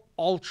all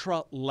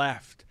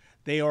ultra-left.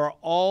 They are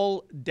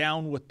all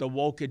down with the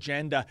woke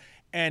agenda.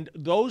 And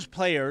those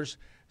players,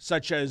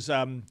 such as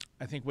I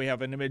think we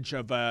have an image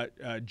of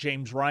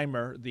James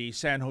Reimer, the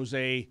San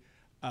Jose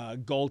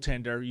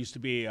goaltender, used to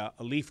be a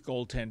Leaf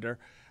goaltender,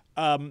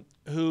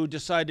 who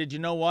decided, you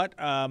know what,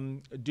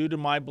 due to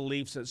my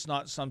beliefs, it's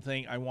not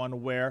something I want to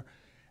wear.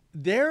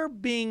 They're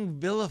being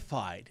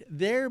vilified.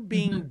 They're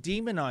being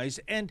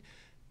demonized. And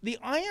the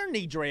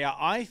irony, Drea,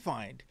 I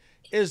find,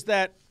 is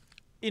that,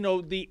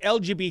 the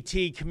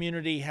LGBT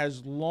community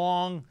has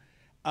long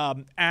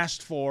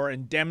asked for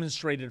and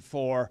demonstrated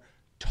for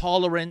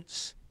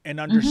tolerance and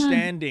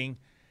understanding.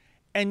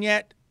 And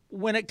yet,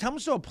 when it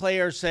comes to a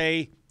player,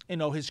 say,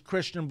 his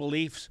Christian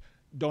beliefs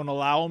don't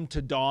allow them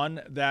to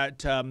don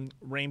that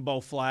rainbow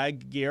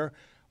flag gear.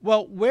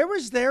 Well, where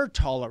is their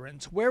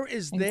tolerance? Where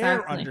is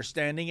their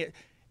understanding?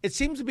 It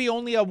seems to be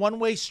only a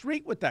one-way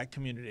street with that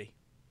community.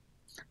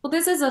 Well,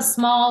 this is a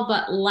small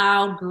but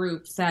loud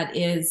group that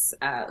is,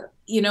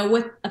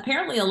 with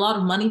apparently a lot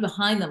of money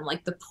behind them,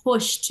 like the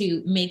push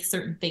to make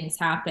certain things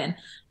happen.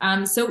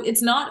 So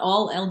it's not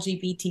all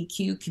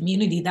LGBTQ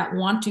community that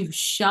want to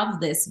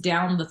shove this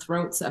down the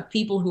throats of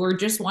people who are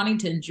just wanting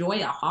to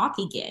enjoy a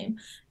hockey game.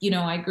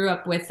 I grew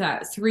up with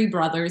 3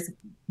 brothers,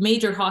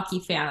 major hockey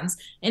fans,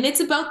 and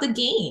it's about the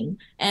game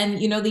and,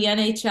 the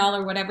NHL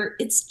or whatever.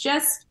 It's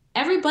just,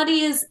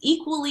 everybody is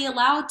equally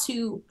allowed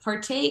to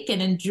partake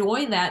and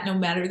enjoy that, no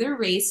matter their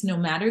race, no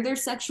matter their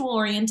sexual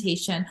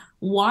orientation.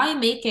 Why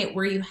make it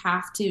where you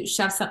have to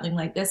shove something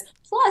like this?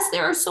 Plus,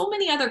 there are so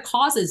many other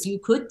causes you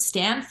could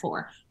stand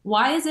for.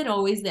 Why is it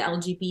always the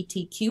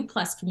LGBTQ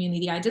plus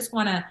community? I just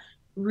want to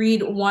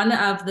read one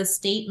of the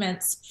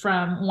statements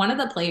from one of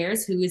the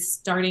players who is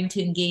starting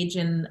to engage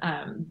in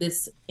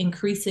this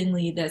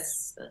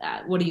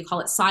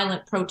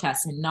silent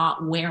protest and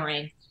not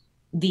wearing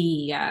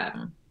the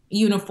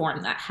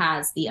uniform that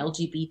has the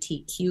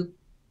LGBTQ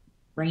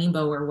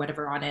rainbow or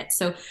whatever on it.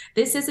 So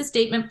this is a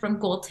statement from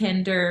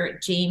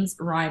goaltender James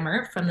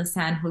Reimer from the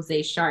San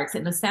Jose Sharks.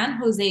 And the San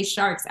Jose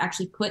Sharks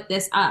actually put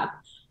this up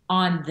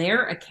on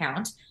their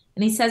account.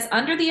 And he says,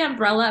 under the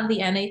umbrella of the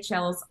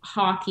NHL's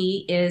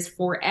Hockey is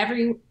for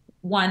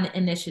Everyone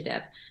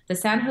initiative, the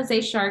San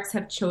Jose Sharks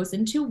have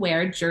chosen to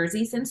wear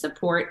jerseys in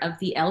support of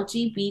the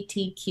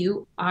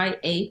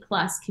LGBTQIA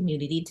plus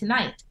community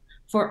tonight.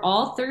 For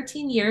all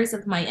 13 years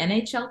of my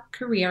NHL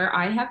career,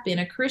 I have been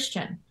a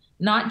Christian,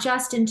 not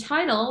just in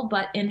title,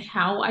 but in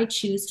how I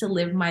choose to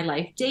live my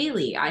life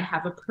daily. I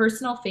have a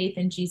personal faith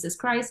in Jesus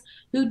Christ,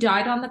 who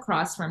died on the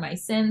cross for my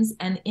sins,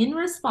 and in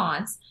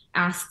response,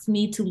 asks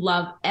me to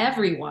love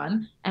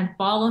everyone and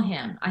follow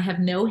him. I have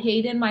no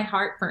hate in my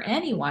heart for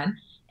anyone,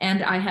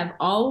 and I have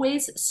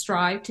always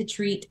strived to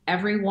treat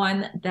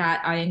everyone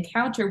that I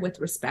encounter with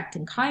respect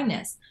and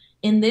kindness.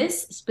 In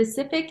this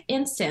specific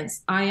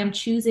instance, I am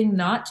choosing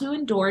not to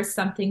endorse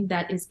something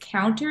that is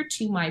counter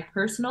to my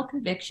personal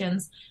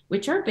convictions,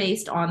 which are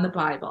based on the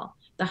Bible,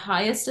 the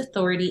highest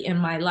authority in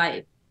my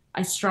life.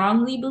 I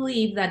strongly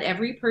believe that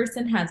every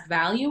person has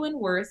value and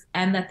worth,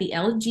 and that the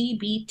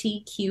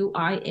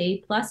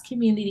LGBTQIA plus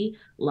community,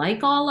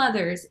 like all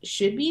others,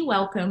 should be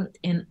welcomed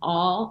in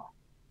all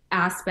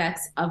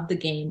aspects of the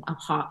game of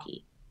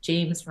hockey.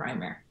 James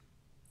Reimer.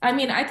 I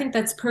mean, I think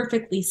that's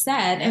perfectly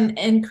said.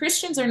 And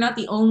Christians are not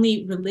the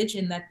only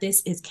religion that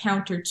this is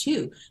counter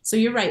to. So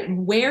you're right.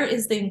 Where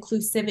is the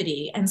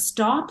inclusivity? And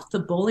stop the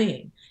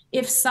bullying.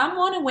 If some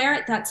want to wear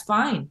it, that's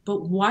fine.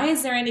 But why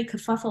is there any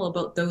kerfuffle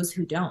about those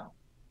who don't?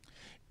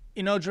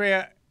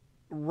 Drea,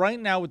 right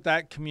now with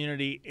that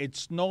community,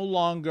 it's no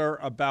longer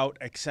about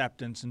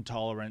acceptance and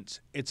tolerance.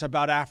 It's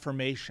about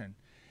affirmation,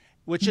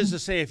 which is to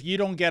say, if you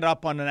don't get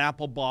up on an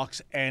apple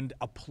box and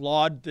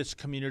applaud this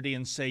community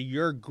and say,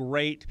 you're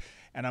great,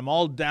 and I'm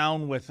all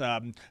down with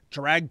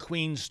drag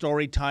queen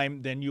story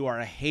time, then you are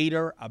a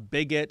hater, a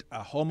bigot,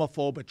 a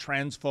homophobe, a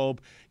transphobe,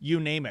 you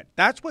name it.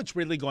 That's what's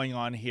really going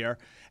on here.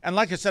 And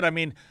like I said, I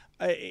mean,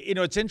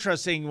 it's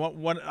interesting.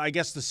 I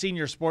guess the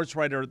senior sports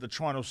writer at the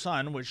Toronto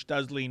Sun, which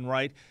does lean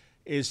right,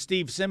 is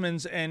Steve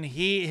Simmons, and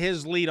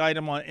his lead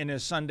item in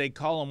his Sunday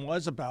column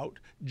was about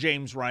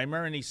James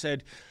Reimer, and he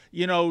said,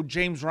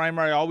 James Reimer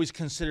I always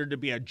considered to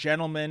be a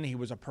gentleman. He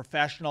was a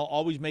professional,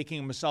 always making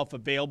himself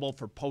available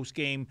for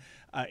post-game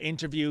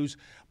interviews.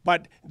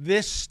 But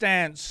this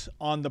stance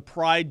on the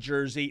Pride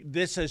jersey,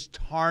 this has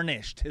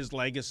tarnished his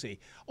legacy.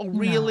 Oh,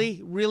 really?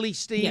 No. Really,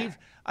 Steve? Yeah.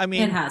 I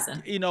mean, it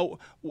hasn't.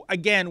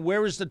 Again,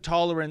 where is the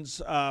tolerance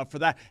for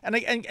that?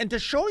 And to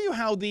show you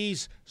how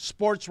these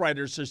sports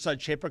writers are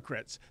such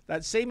hypocrites,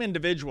 that same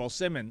individual,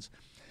 Simmons,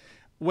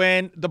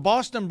 when the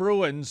Boston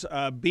Bruins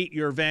beat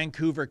your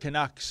Vancouver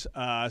Canucks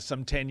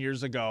some 10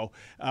 years ago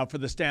for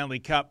the Stanley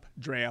Cup,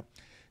 Drea,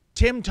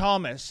 Tim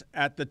Thomas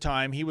at the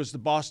time, he was the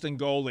Boston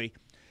goalie.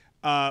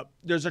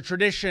 There's a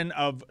tradition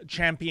of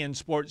champion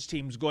sports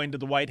teams going to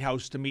the White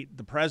House to meet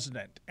the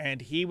president,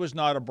 and he was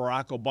not a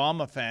Barack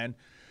Obama fan,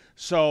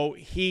 so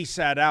he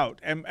sat out.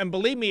 And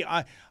believe me,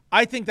 I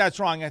think that's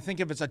wrong. I think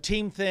if it's a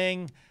team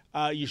thing,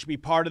 you should be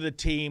part of the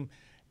team.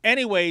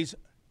 Anyways,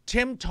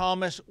 Tim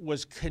Thomas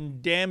was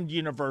condemned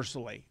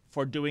universally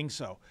for doing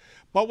so.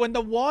 But when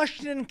the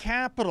Washington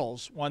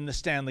Capitals won the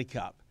Stanley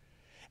Cup,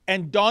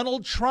 and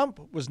Donald Trump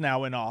was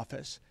now in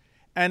office,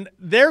 and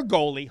their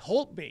goalie,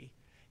 Holtby,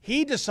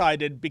 he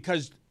decided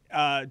because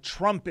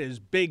Trump is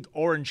big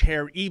orange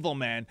hair evil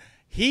man,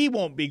 he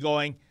won't be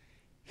going.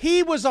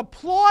 He was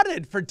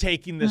applauded for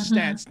taking this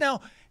stance.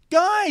 Now,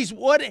 guys,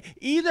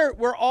 either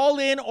we're all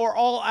in or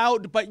all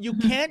out, but you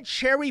can't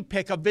cherry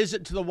pick a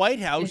visit to the White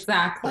House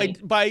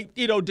by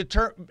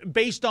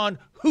based on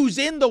who's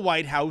in the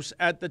White House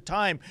at the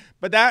time.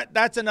 But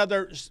that's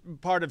another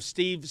part of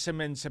Steve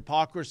Simmons'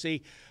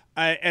 hypocrisy.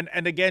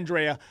 And again,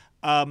 Drea,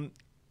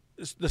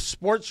 the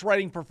sports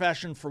writing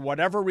profession, for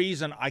whatever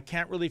reason, I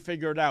can't really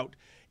figure it out,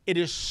 It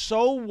is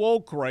so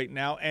woke right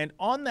now. And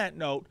on that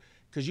note,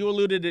 because you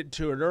alluded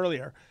to it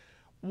earlier,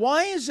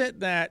 why is it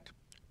that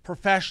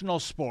professional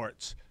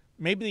sports,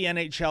 maybe the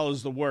NHL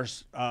is the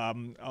worst,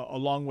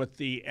 along with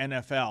the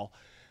NFL,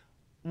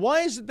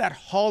 why is it that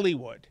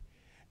Hollywood,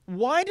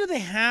 why do they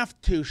have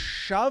to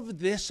shove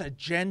this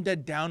agenda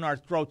down our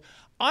throat?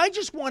 I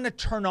just want to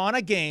turn on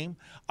a game.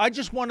 I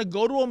just want to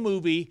go to a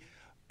movie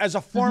as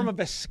a form of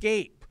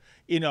escape.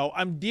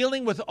 I'm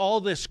dealing with all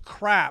this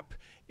crap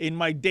in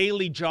my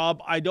daily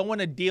job. I don't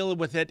want to deal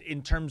with it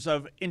in terms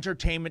of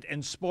entertainment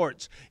and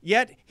sports.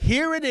 Yet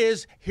here it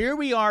is. Here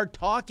we are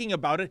talking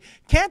about it.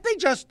 Can't they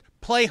just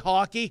play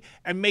hockey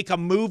and make a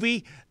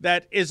movie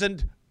that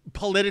isn't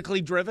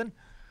politically driven?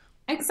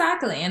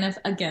 Exactly. And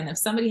if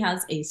somebody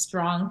has a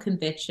strong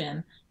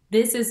conviction,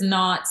 this is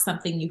not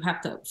something you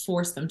have to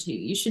force them to.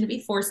 You shouldn't be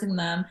forcing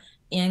them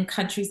in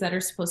countries that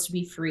are supposed to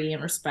be free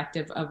and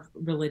respective of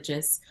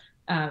religious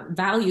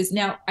values.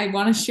 Now, I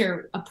want to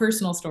share a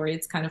personal story.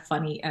 It's kind of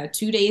funny.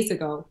 2 days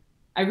ago,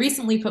 I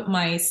recently put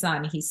my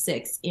son, he's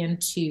 6,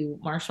 into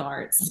martial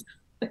arts.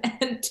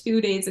 And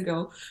 2 days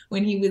ago,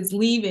 when he was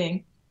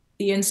leaving,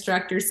 the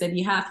instructor said,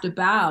 "You have to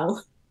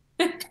bow."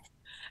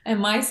 And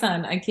my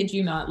son, I kid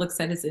you not, looks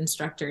at his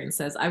instructor and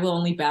says, "I will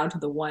only bow to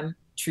the one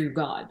true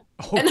God."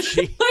 Oh, and,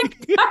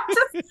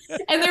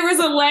 and there was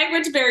a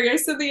language barrier,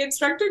 so the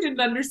instructor didn't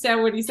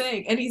understand what he's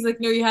saying. And he's like,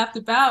 "No, you have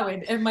to bow."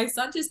 And my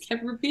son just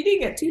kept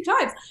repeating it 2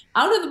 times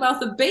out of the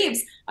mouth of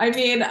babes. I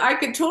mean, I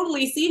could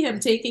totally see him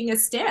taking a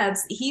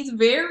stance. He's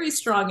very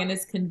strong in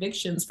his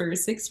convictions for a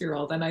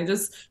 6-year-old. And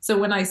so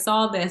when I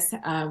saw this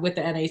with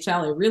the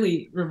NHL, it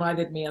really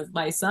reminded me of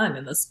my son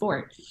in the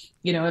sport.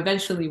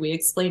 Eventually we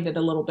explained it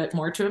a little bit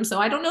more to him. So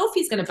I don't know if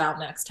he's going to bow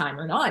next time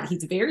or not.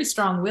 He's very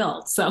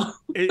strong-willed. So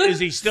is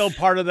he still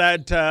part of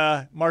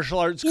that martial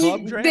arts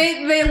club, Dre?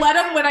 They let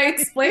him, when I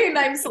explained,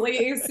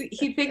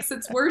 he thinks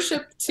it's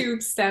worship to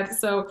extent.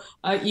 So,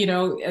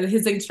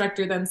 his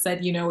instructor then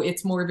said,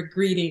 it's more of a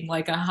greeting,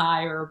 like a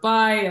hi or a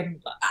bye.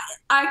 And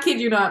I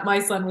kid you not, my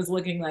son was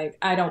looking like,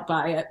 I don't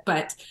buy it,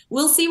 but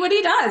we'll see what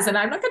he does. And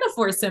I'm not going to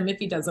force him if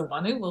he doesn't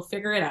want to. We'll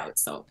figure it out.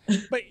 So,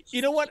 but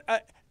you know what?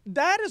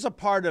 That is a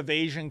part of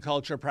Asian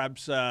culture,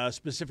 perhaps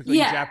specifically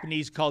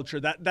Japanese culture,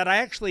 that I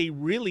actually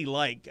really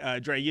like,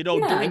 Dre.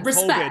 During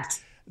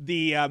respect.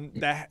 COVID,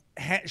 the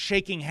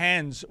shaking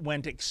hands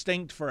went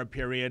extinct for a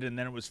period, and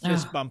then it was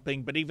fist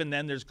bumping. But even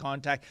then, there's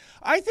contact.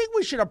 I think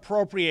we should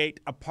appropriate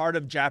a part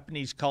of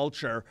Japanese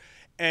culture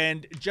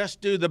and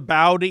just do the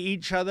bow to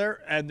each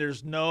other, and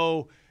there's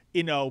no,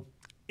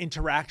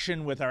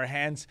 interaction with our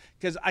hands.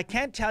 Because I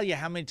can't tell you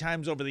how many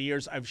times over the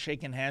years I've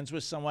shaken hands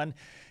with someone,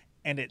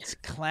 and it's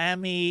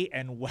clammy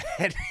and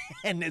wet,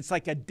 and it's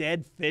like a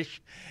dead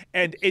fish.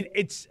 And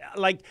it's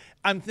like,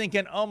 I'm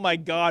thinking, oh my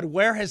God,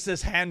 where has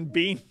this hand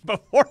been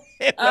before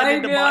it went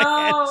into my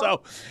hand?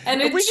 So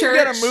and if we can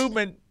get a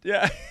movement,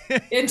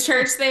 in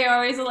church, they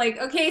always are like,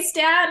 okay,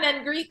 stand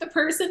and greet the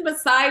person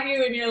beside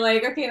you. And you're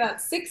like, okay,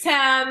 that's 6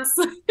 hands.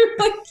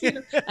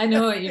 I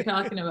know what you're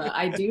talking about.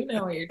 I do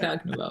know what you're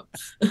talking about.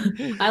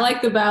 I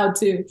like the bow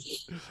too.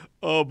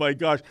 Oh my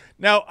gosh.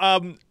 Now,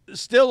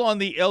 still on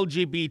the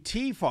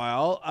LGBT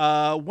file,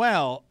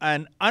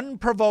 an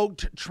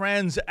unprovoked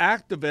trans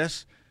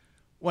activist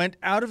went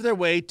out of their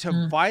way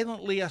to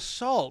violently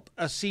assault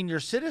a senior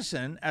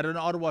citizen at an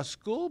Ottawa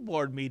school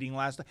board meeting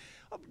last night.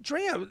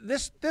 Drea,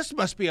 this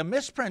must be a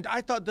misprint.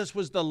 I thought this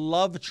was the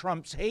Love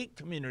Trumps Hate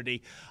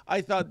community.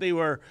 I thought they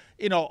were,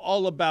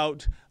 all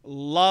about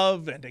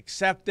love and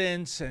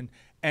acceptance, and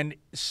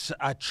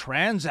a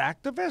trans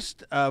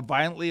activist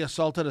violently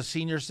assaulted a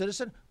senior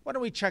citizen. Why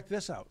don't we check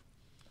this out?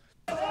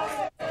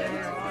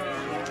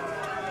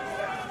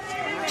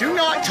 Do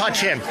not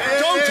touch him.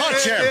 Don't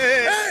touch him.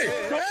 Hey!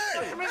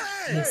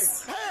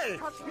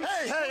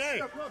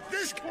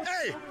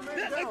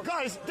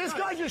 This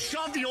guy just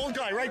shoved the old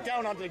guy right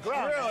down onto the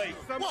ground. Really?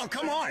 Well,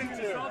 come on.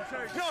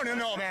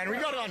 No, man. We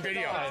got it on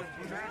video.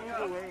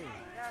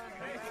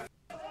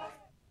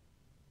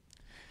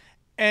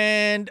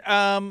 And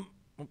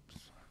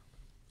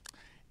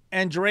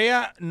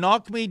Andrea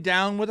knocked me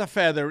down with a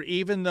feather,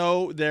 even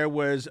though there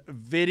was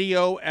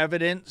video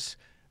evidence.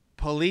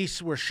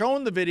 Police were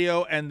shown the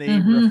video, and they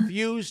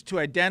refused to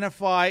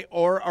identify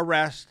or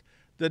arrest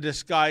the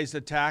disguised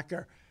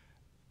attacker.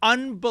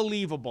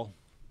 Unbelievable.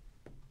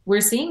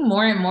 We're seeing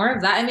more and more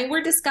of that. I mean,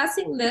 we're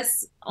discussing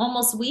this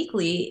almost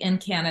weekly in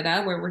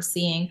Canada, where we're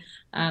seeing,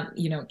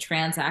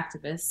 trans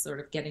activists sort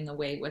of getting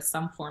away with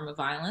some form of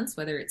violence,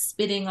 whether it's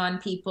spitting on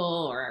people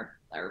or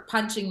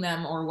punching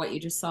them, or what you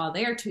just saw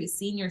there to a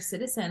senior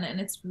citizen. And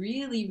it's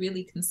really,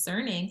 really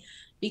concerning,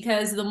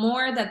 because the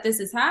more that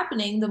this is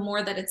happening, the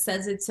more that it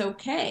says it's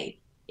okay.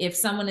 If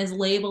someone is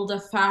labeled a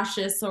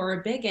fascist or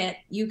a bigot,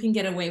 you can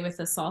get away with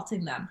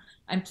assaulting them.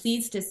 I'm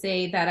pleased to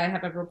say that I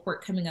have a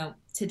report coming out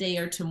today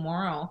or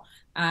tomorrow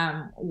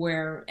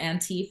where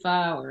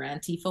Antifa or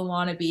Antifa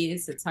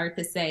wannabes, it's hard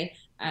to say,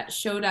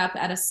 showed up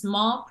at a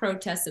small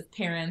protest of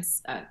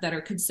parents that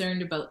are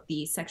concerned about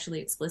the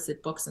sexually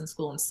explicit books in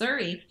school in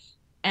Surrey.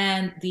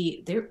 And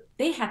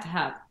they had to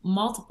have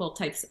multiple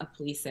types of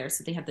police there.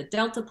 So they had the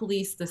Delta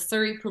police, the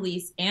Surrey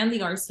police, and the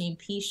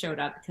RCMP showed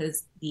up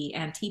because the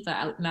Antifa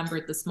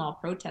outnumbered the small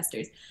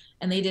protesters.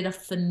 And they did a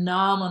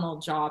phenomenal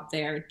job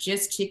there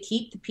just to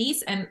keep the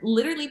peace and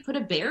literally put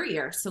a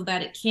barrier so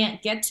that it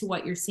can't get to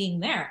what you're seeing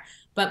there.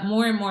 But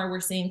more and more, we're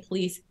seeing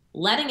police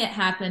letting it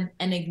happen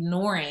and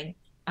ignoring,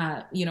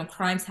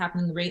 crimes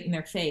happening right in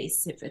their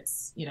face. If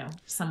it's,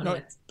 someone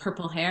with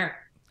purple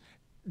hair.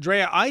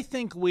 Drea, I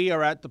think we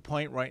are at the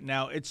point right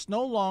now, it's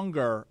no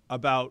longer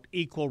about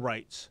equal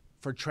rights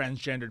for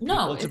transgendered people.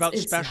 No, it's about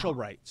special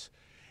rights.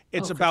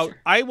 It's for about,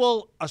 sure. I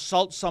will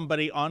assault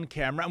somebody on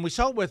camera. And we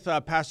saw it with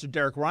Pastor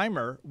Derek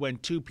Reimer when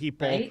two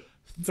people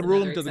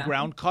threw him to the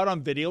ground, caught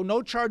on video.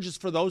 No charges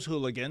for those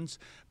hooligans.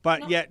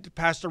 But yet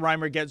Pastor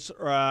Reimer gets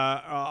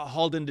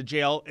hauled into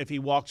jail if he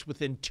walks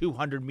within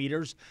 200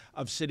 meters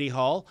of City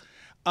Hall.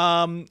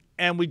 And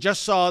we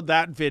just saw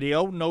that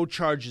video. No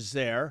charges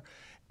there.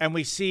 And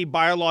we see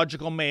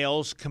biological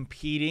males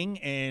competing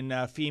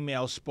in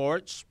female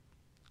sports,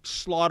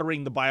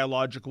 slaughtering the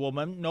biological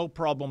woman. No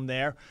problem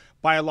there.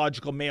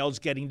 Biological males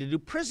getting to do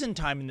prison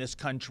time in this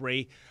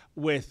country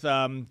with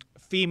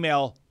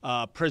female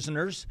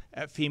prisoners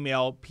at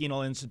female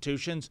penal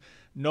institutions.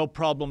 No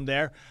problem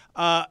there.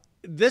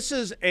 This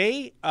is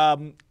A,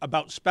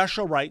 about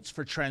special rights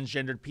for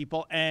transgendered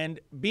people. And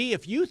B,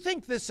 if you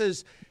think this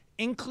is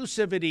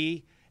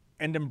inclusivity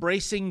and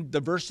embracing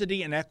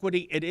diversity and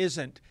equity, it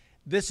isn't.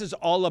 This is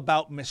all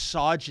about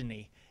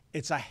misogyny.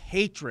 It's a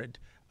hatred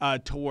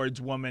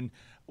towards women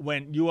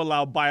when you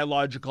allow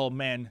biological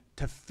men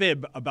to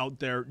fib about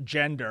their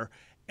gender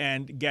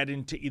and get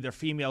into either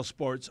female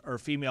sports or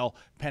female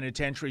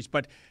penitentiaries.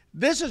 But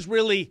this is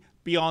really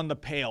beyond the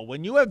pale.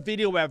 When you have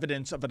video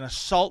evidence of an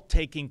assault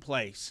taking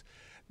place,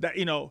 that,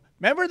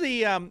 remember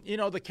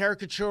the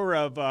caricature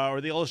of, or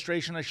the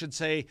illustration, I should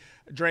say,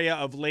 Drea,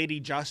 of Lady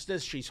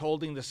Justice? She's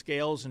holding the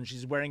scales and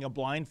she's wearing a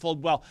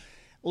blindfold. Well,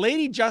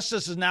 Lady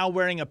Justice is now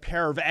wearing a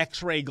pair of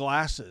X-ray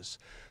glasses.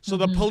 So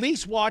the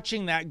police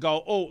watching that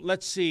go, oh,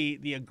 let's see,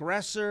 the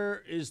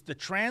aggressor is the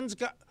trans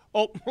guy.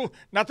 Oh,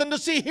 nothing to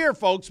see here,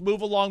 folks.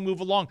 Move along, move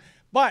along.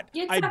 But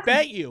I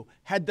bet you,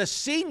 had the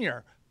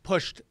senior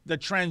pushed the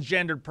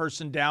transgendered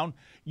person down,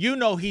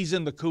 he's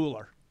in the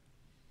cooler.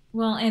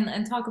 Well,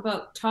 and talk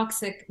about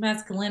toxic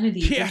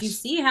masculinity. Yes. Did you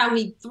see how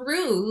he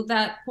threw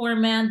that poor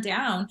man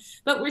down?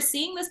 But we're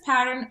seeing this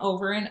pattern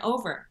over and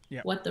over.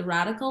 Yep. What the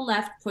radical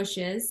left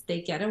pushes,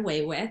 they get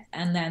away with,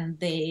 and then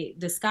they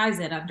disguise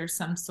it under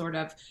some sort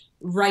of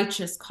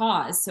righteous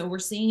cause. So we're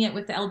seeing it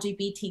with the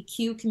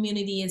LGBTQ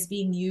community as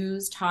being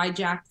used,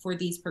 hijacked for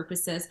these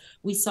purposes.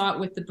 We saw it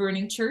with the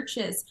burning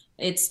churches.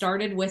 It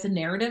started with a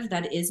narrative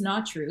that is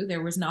not true.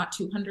 There was not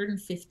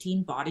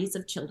 215 bodies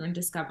of children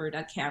discovered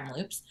at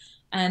Kamloops.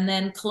 And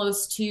then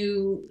close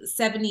to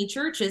 70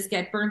 churches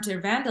get burnt or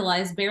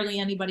vandalized. Barely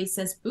anybody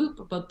says boop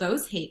about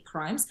those hate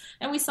crimes.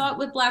 And we saw it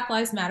with Black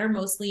Lives Matter,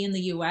 mostly in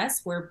the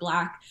US, where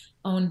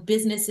Black-owned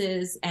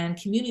businesses and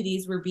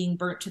communities were being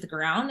burnt to the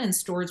ground and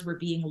stores were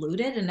being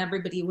looted. And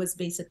everybody was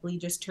basically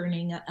just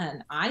turning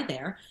an eye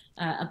there,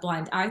 a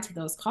blind eye to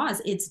those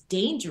causes. It's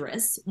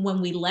dangerous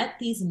when we let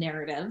these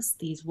narratives,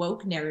 these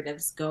woke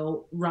narratives,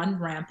 go run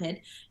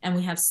rampant. And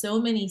we have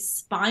so many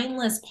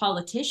spineless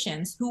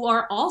politicians who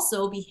are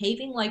also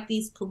behaving like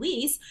these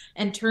police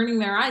and turning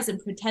their eyes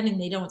and pretending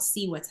they don't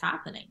see what's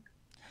happening.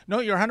 No,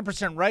 you're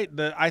 100% right.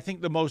 I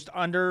think the most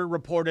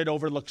underreported,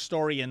 overlooked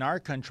story in our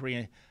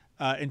country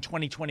in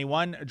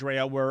 2021,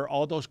 Drea, were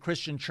all those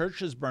Christian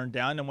churches burned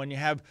down. And when you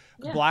have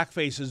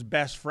Blackface's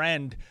best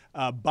friend,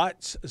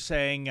 Butts,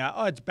 saying,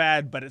 oh, it's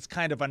bad, but it's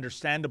kind of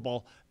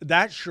understandable,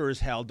 that sure as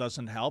hell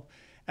doesn't help.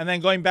 And then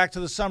going back to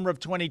the summer of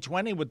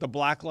 2020 with the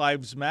Black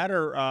Lives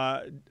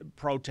Matter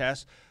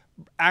protests,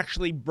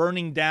 actually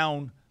burning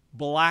down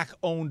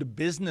Black-owned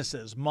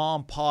businesses,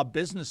 mom-pop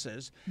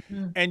businesses.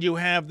 Mm-hmm. And you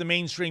have the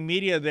mainstream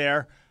media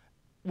there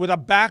with a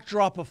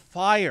backdrop of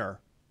fire,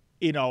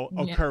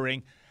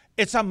 occurring.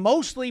 It's a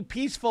mostly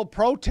peaceful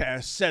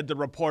protest, said the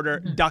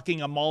reporter,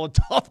 ducking a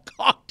Molotov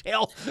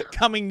cocktail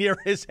coming near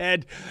his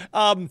head.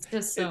 It's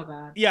just so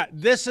bad. Yeah,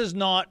 this is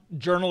not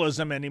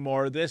journalism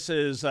anymore. This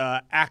is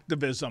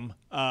activism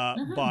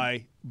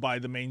by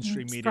the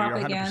mainstream media.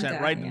 You're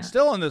 100% right. And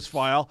still in this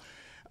file,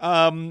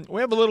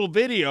 we have a little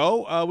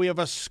video. We have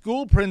a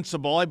school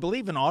principal, I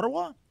believe in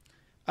Ottawa,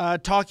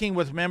 talking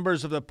with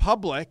members of the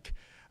public.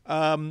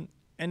 And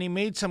he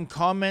made some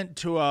comment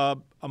to a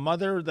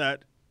mother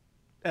that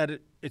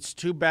it's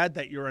too bad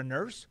that you're a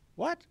nurse.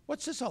 What?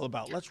 What's this all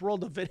about? Let's roll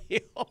the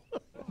video.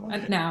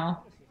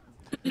 Now.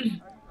 I'm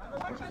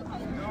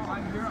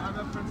here. I'm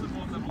the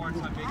principal of the board,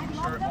 so I'm making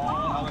sure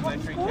all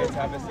elementary kids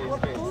have a safe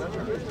space. That's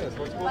your business.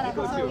 What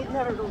school do you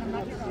go to?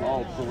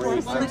 Oh,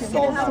 great. I'm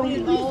so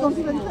happy. Please don't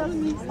even tell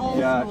me.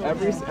 Yeah,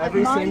 every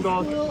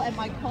single. School and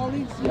my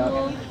colleagues'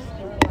 school.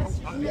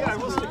 Yeah, I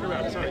will stick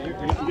around. Sorry, you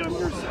got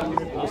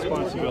your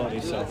responsibility,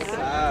 so.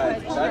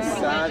 Sad. That's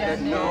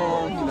sad.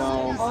 No.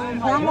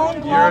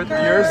 Hormone blockers.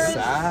 You're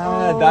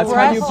sad. That's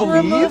how you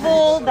believe?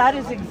 Removal, that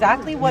is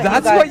exactly what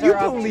That's you guys what you are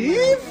up to.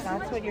 believe?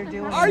 That's what you're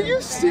doing. Are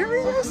you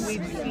serious?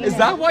 We've seen Is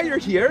that why you're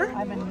here?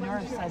 I'm a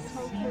nurse. I've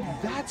seen it.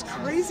 That's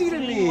crazy to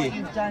What me.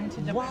 you've done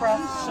to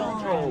depressed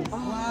children.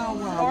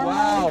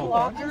 Wow.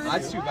 Blockers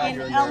That's too bad in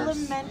you're a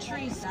nurse.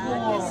 elementary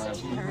school.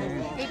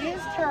 It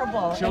is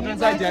terrible.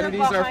 Children's And you guys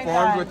identities are behind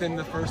formed that. within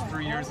the first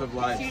 3 years of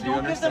life. So you Do you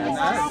don't give them understand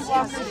hormone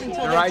that? blockers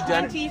until Their they're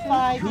identity.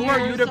 25 Who are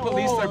you to years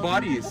police their old.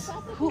 bodies?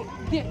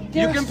 You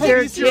They're can still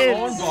police your kids.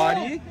 own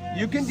body.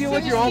 You can deal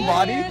with your own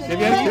body. Have You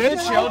you had leave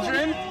kids? the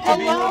children to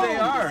be who they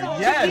are. To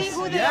be Yes,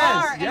 who they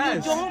are, and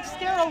yes. you don't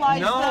sterilize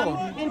No.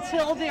 them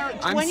until they're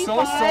 25. I'm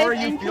so sorry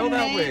you and feel can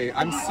that make way.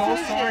 I'm so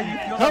decisions. sorry you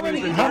feel How that way.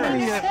 many, as a how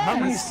many, nurse. how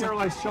many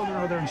sterilized children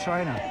are there in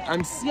China?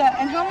 Yeah,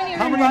 and how many are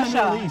How in many in the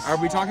Russia? Middle East? Are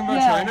we talking about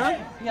Yeah.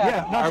 China?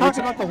 Yeah, not Are we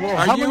talking about the world.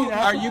 Are How you many in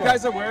are you Africa?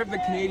 guys aware of the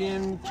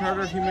Canadian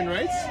Charter of Human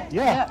Rights?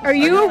 Yeah. Are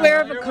you you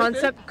aware of familiar a with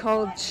it? concept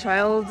called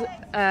child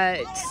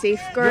You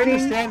safeguarding?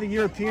 understand the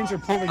Europeans are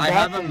pulling I back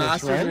have a from this,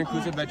 master's right? in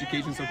inclusive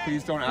education, so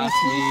please don't ask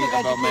me Inclusive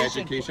about my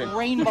education. education.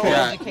 Rainbow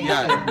Yeah, education.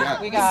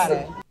 yeah. We got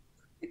it.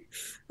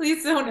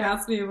 Please don't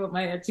ask me about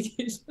my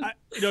education.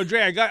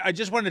 Dre, I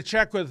just wanted to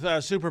check with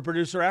super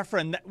producer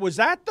Efren. Was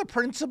that the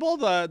principal,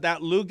 that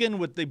Lugan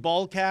with the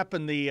ball cap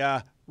and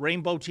the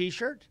rainbow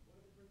T-shirt?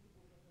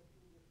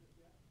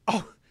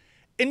 Oh,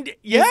 and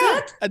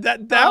yeah,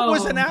 that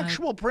was an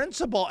actual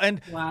principal. And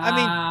I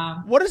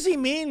mean, what does he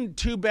mean?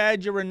 Too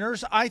bad you're a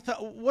nurse. I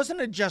thought, wasn't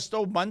it just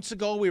months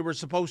ago we were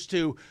supposed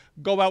to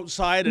go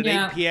outside at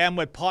 8 p.m.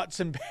 with pots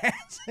and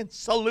pans and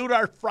salute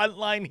our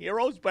frontline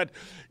heroes? But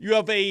you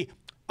have a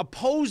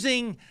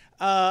opposing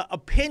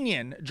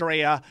opinion,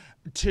 Drea,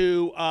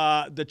 to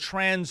the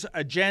trans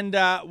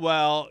agenda.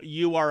 Well,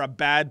 you are a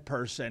bad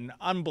person.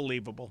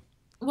 Unbelievable.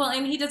 Well,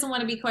 and he doesn't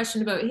want to be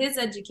questioned about his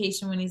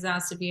education when he's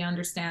asked if he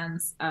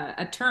understands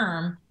a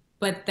term.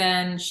 But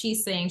then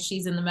she's saying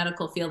she's in the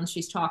medical field and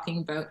she's talking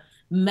about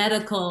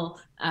medical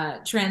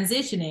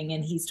transitioning,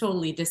 and he's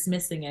totally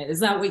dismissing it. Is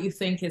that what you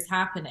think is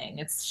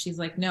happening? She's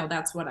like, no,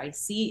 that's what I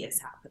see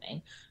is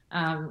happening.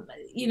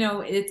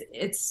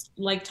 It's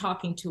like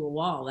talking to a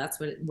wall. That's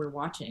what we're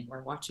watching.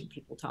 We're watching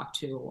people talk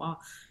to a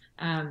wall.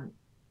 And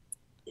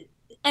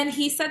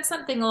he said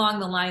something along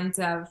the lines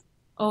of,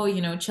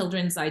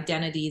 children's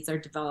identities are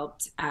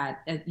developed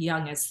at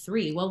young as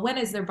 3. Well, when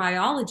is their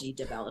biology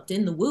developed?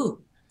 In the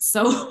womb.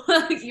 So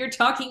you're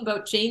talking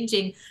about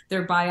changing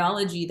their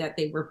biology that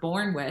they were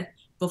born with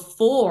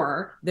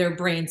before their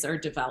brains are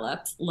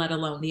developed, let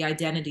alone the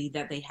identity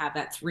that they have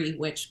at 3,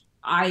 which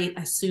I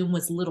assume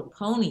was Little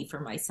Pony for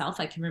myself.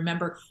 I can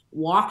remember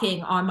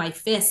walking on my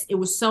fist. It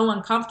was so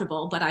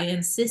uncomfortable, but I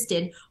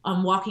insisted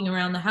on walking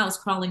around the house,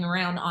 crawling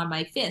around on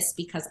my fist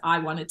because I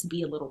wanted to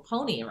be a little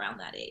pony around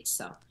that age.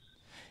 So,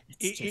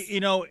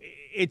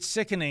 it's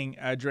sickening,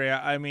 Drea.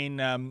 I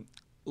mean,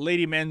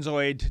 Lady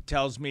Menzoid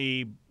tells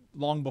me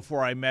long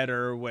before I met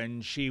her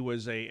when she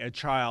was a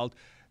child,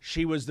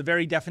 she was the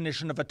very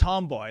definition of a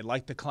tomboy,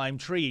 liked to climb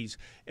trees.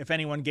 If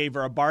anyone gave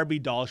her a Barbie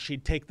doll,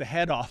 she'd take the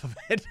head off of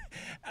it.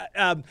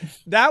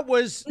 That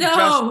was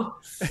that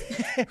was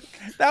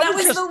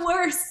just the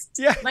worst.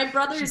 Yeah. My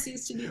brothers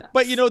used to do that.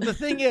 But the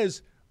thing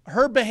is,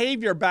 her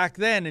behavior back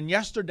then in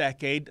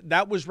yesterdecade,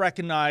 that was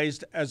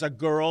recognized as a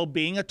girl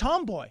being a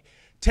tomboy.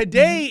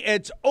 Today,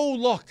 it's, oh,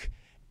 look,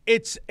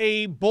 it's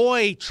a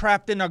boy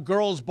trapped in a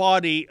girl's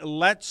body.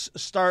 Let's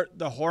start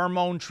the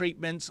hormone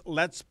treatments.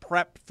 Let's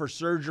prep for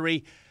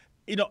surgery.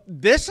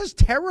 This is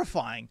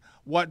terrifying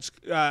what's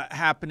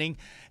happening.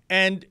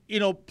 And,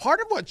 part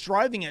of what's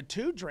driving it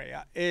too,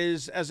 Drea,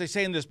 is, as they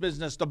say in this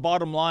business, the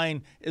bottom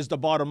line is the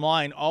bottom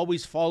line.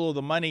 Always follow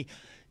the money.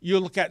 You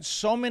look at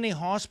so many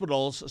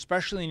hospitals,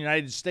 especially in the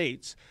United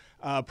States,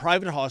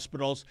 private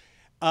hospitals,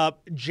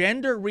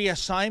 gender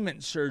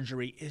reassignment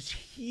surgery is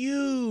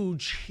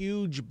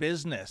huge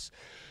business.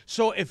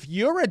 So if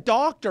you're a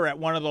doctor at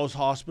one of those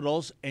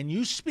hospitals and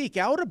you speak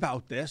out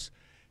about this,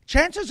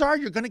 chances are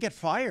you're going to get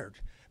fired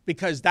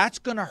because that's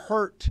going to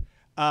hurt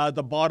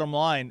the bottom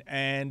line.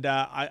 And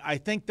I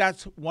think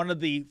that's one of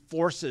the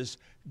forces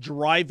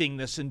driving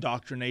this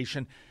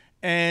indoctrination.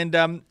 And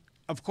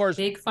of course,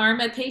 big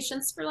pharma,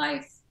 patients for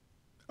life.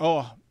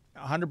 Oh,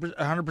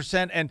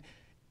 100%. And,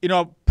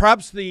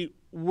 perhaps the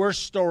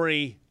worst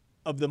story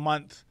of the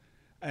month,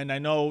 and I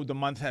know the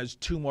month has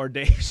 2 more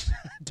days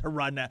to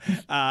run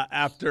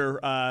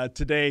after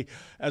today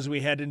as we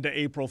head into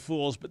April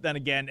Fools. But then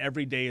again,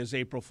 every day is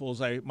April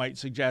Fools, I might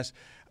suggest.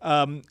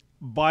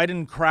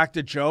 Biden cracked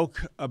a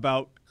joke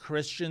about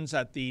Christians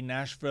at the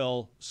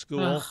Nashville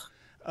school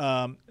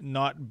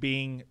not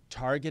being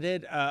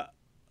targeted.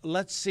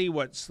 Let's see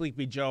what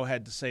Sleepy Joe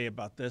had to say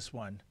about this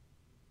one.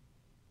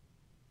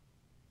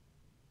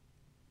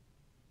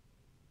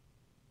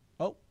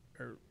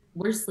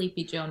 Where's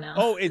Sleepy Joe now?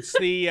 Oh, it's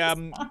the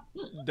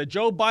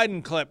Joe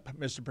Biden clip,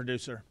 Mr.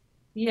 Producer.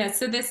 Yeah,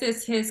 so this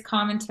is his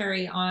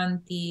commentary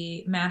on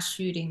the mass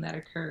shooting that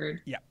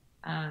occurred. Yeah.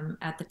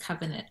 at the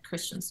Covenant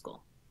Christian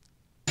School.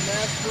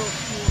 National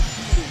school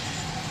shooting.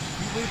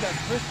 You believe that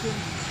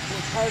Christians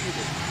were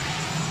targeted?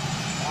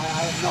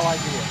 I have no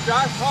idea.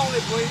 Josh Hawley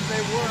believes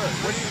they were.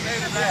 What do you say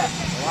to that?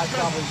 Well, I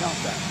probably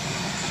don't that.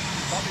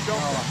 Probably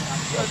don't.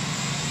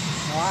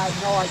 No, I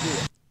have no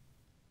idea.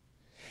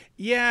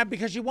 Yeah,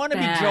 because you want to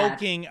be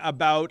joking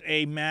about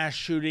a mass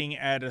shooting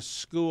at a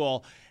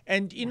school.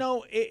 And, you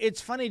know,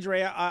 it's funny,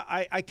 Drea,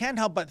 I can't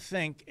help but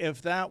think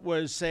if that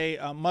was, say,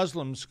 a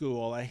Muslim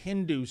school, a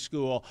Hindu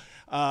school,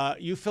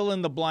 you fill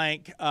in the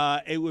blank,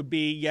 it would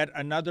be yet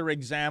another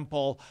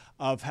example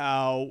of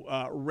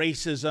how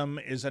racism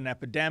is an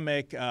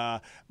epidemic,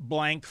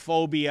 blank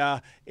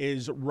phobia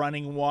is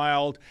running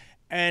wild.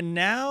 And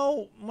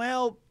now,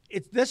 well,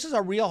 this is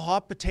a real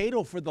hot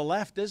potato for the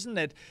left, isn't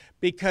it?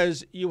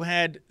 Because you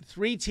had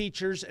 3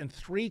 teachers and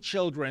 3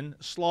 children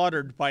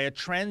slaughtered by a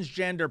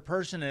transgender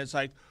person, and it's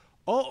like,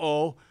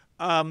 the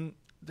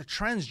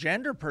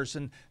transgender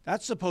person,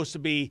 that's supposed to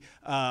be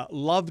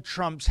love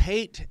trumps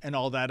hate and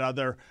all that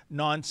other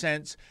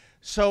nonsense.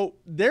 So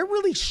they're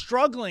really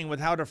struggling with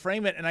how to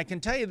frame it. And I can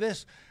tell you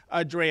this,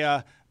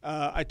 Drea,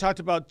 I talked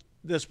about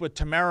this with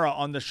Tamara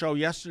on the show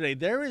yesterday.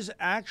 There is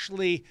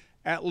actually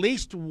at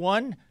least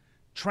one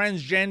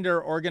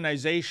transgender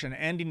organization,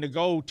 Andy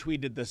Nago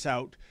tweeted this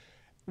out,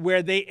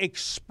 where they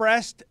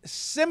expressed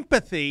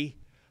sympathy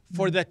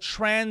for the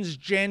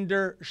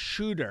transgender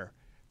shooter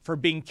for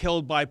being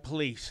killed by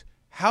police.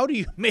 How do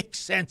you make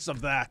sense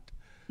of that?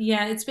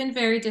 Yeah, it's been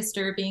very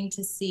disturbing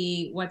to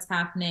see what's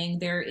happening.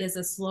 There is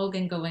a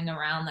slogan going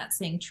around that's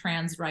saying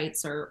trans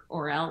rights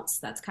or else.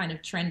 That's kind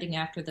of trending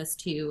after this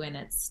too. And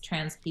it's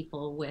trans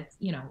people with,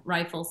 you know,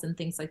 rifles and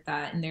things like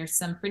that. And there's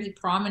some pretty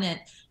prominent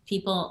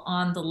people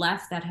on the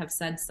left that have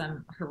said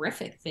some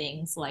horrific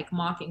things, like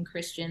mocking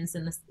Christians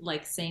and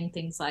like saying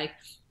things like,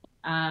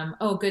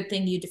 oh, good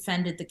thing you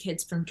defended the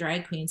kids from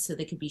drag queens so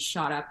they could be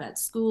shot up at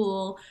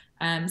school.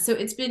 So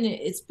it's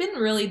been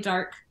really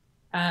dark.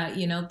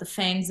 You know, the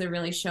fangs are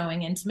really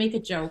showing, and to make a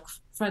joke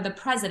for the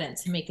president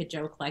to make a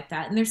joke like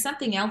that. And there's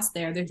something else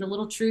there. There's a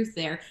little truth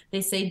there.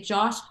 They say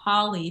Josh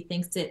Hawley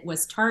thinks it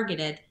was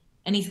targeted,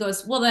 and he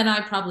goes, well, then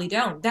I probably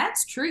don't.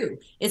 That's true.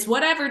 It's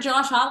whatever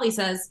Josh Hawley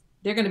says,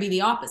 they're going to be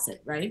the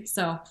opposite, right?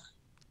 So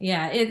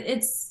yeah,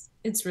 it's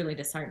really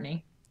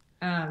disheartening.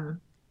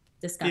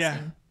 Disgusting.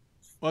 Yeah.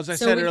 Well, as I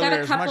said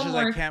earlier, as much as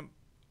I can't.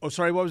 Oh,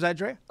 sorry, what was that,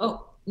 Dre?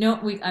 Oh, no,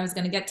 I was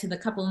going to get to the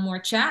couple more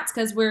chats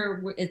because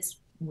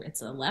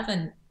it's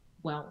 11,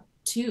 well,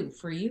 2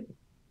 for you,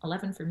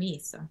 11 for me.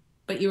 So,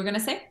 but you were going to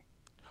say?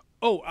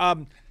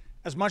 Oh,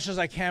 as much as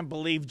I can't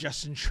believe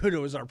Justin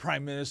Trudeau is our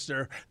prime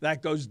minister,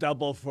 that goes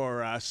double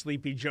for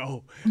Sleepy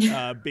Joe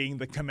being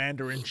the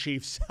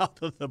commander-in-chief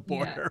south of the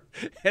border.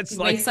 Yeah. He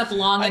wakes up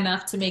long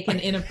enough to make an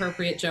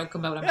inappropriate joke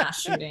about a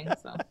mass shooting.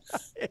 So,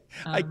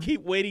 I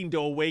keep waiting to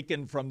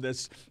awaken from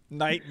this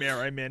nightmare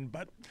I'm in,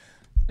 but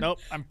nope,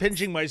 I'm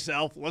pinching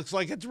myself. Looks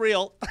like it's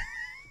real.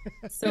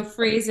 So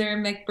Fraser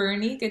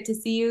McBurney, good to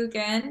see you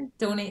again,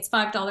 donates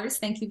 $5.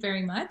 Thank you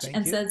very much. Thank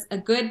and you. Says a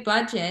good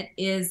budget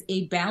is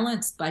a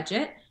balanced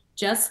budget,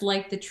 just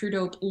like the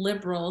Trudeau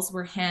Liberals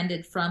were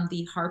handed from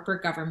the Harper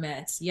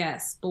government.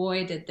 Yes,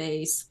 boy, did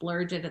they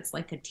splurge it. It's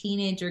like a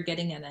teenager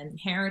getting an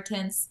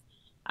inheritance.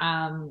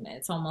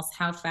 It's almost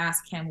how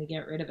fast can we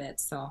get rid of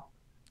it? So.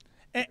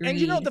 And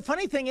you know, the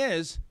funny thing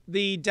is,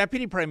 the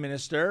Deputy Prime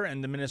Minister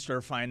and the Minister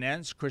of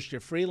Finance,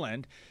 Chrystia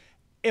Freeland,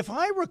 if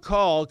I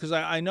recall, because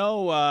I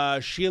know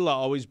Sheila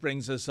always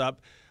brings this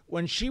up,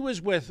 when she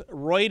was with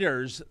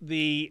Reuters,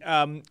 the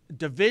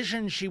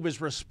division she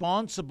was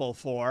responsible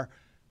for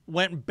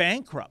went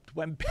bankrupt,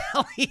 went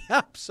belly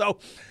up. So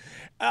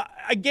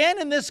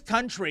again, in this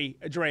country,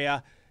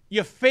 Drea,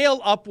 you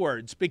fail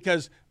upwards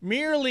because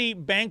merely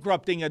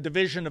bankrupting a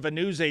division of a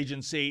news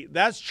agency,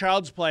 that's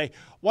child's play.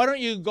 Why don't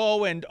you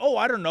go and,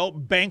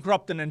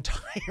 bankrupt an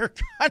entire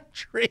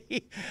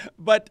country?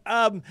 But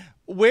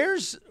where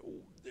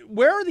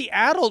are the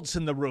adults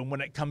in the room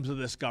when it comes to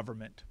this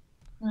government?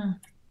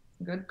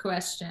 Good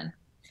question.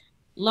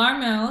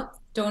 Larmouth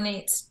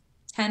donates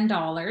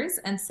 $10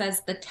 and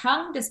says the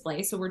tongue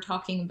display, so we're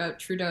talking about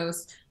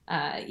Trudeau's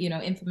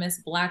infamous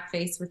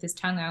blackface with his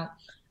tongue out.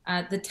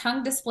 The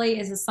tongue display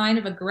is a sign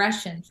of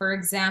aggression. For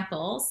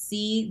example,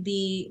 see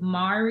the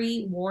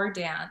Maori war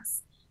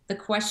dance. The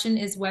question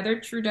is whether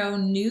Trudeau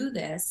knew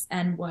this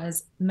and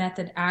was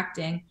method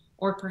acting,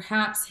 or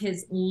perhaps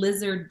his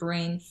lizard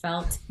brain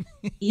felt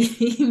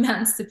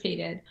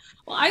emancipated.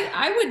 Well,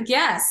 I would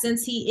guess,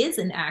 since he is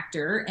an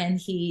actor and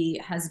he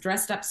has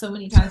dressed up so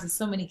many times as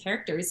so many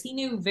characters, he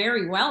knew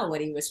very well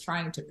what he was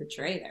trying to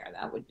portray there.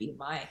 That would be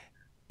my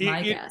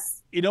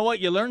guess. You know what?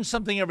 You learn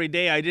something every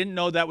day. I didn't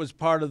know that was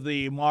part of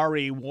the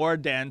Maori war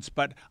dance,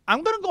 but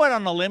I'm going to go out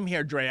on a limb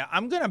here, Drea.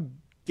 I'm going to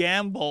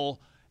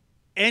gamble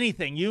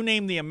anything, you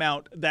name the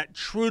amount, that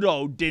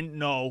Trudeau didn't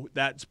know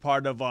that's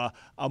part of a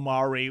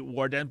Maori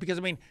war dance. Because,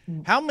 I mean,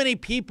 how many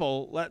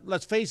people,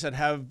 let's face it,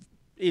 have,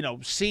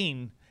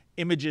 seen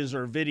images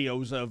or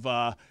videos of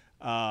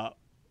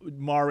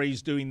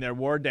Maoris doing their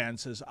war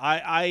dances?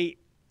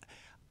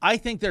 I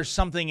think there's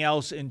something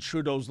else in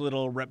Trudeau's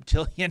little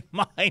reptilian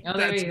mind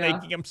that's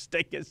making him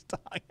stick his tongue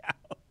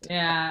out.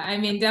 Yeah, I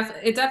mean,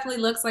 it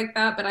definitely looks like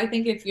that. But I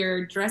think if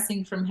you're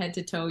dressing from head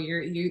to toe,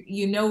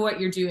 you know what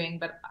you're doing.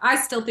 But I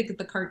still think that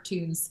the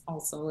cartoons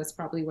also is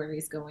probably where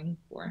he's going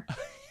for.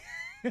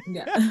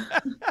 Yeah.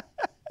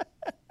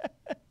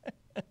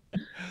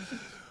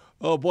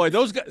 Oh boy,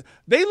 those guys,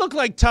 they look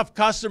like tough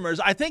customers.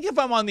 I think if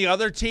I'm on the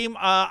other team,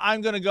 I'm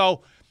going to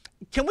go,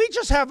 can we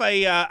just have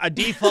a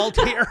default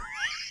here?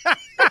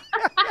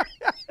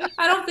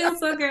 I don't feel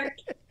so good.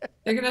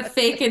 They're going to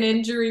fake an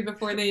injury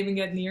before they even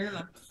get near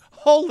them.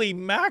 Holy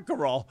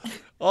mackerel.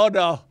 Oh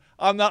no,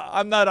 I'm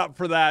not up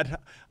for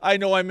that. I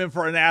know I'm in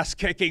for an ass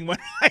kicking when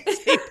I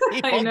see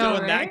people doing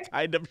right? That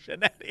kind of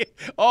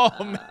shenanigans. Oh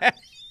man.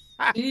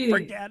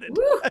 Forget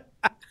it.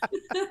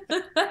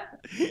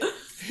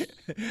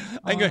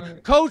 I'm going,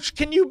 right. Coach,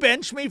 can you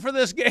bench me for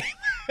this game?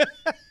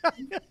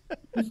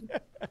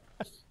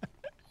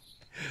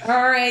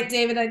 All right,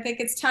 David, I think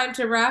it's time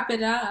to wrap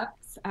it up.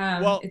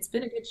 Well, it's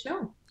been a good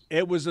show.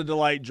 It was a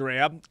delight,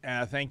 Drea.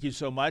 Thank you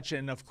so much.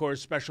 And, of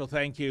course, special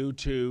thank you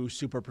to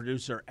super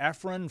producer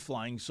Efren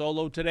flying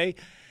solo today.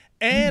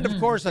 And, of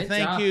course, a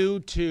thank you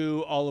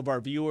to all of our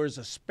viewers,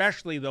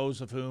 especially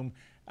those of whom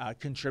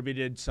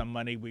contributed some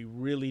money. We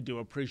really do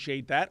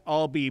appreciate that.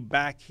 I'll be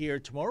back here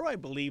tomorrow. I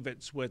believe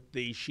it's with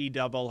the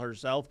she-devil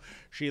herself,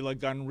 Sheila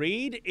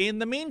Gunn-Reid. In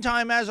the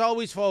meantime, as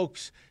always,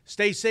 folks,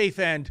 stay safe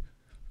and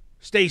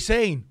stay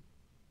sane.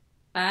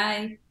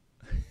 Bye.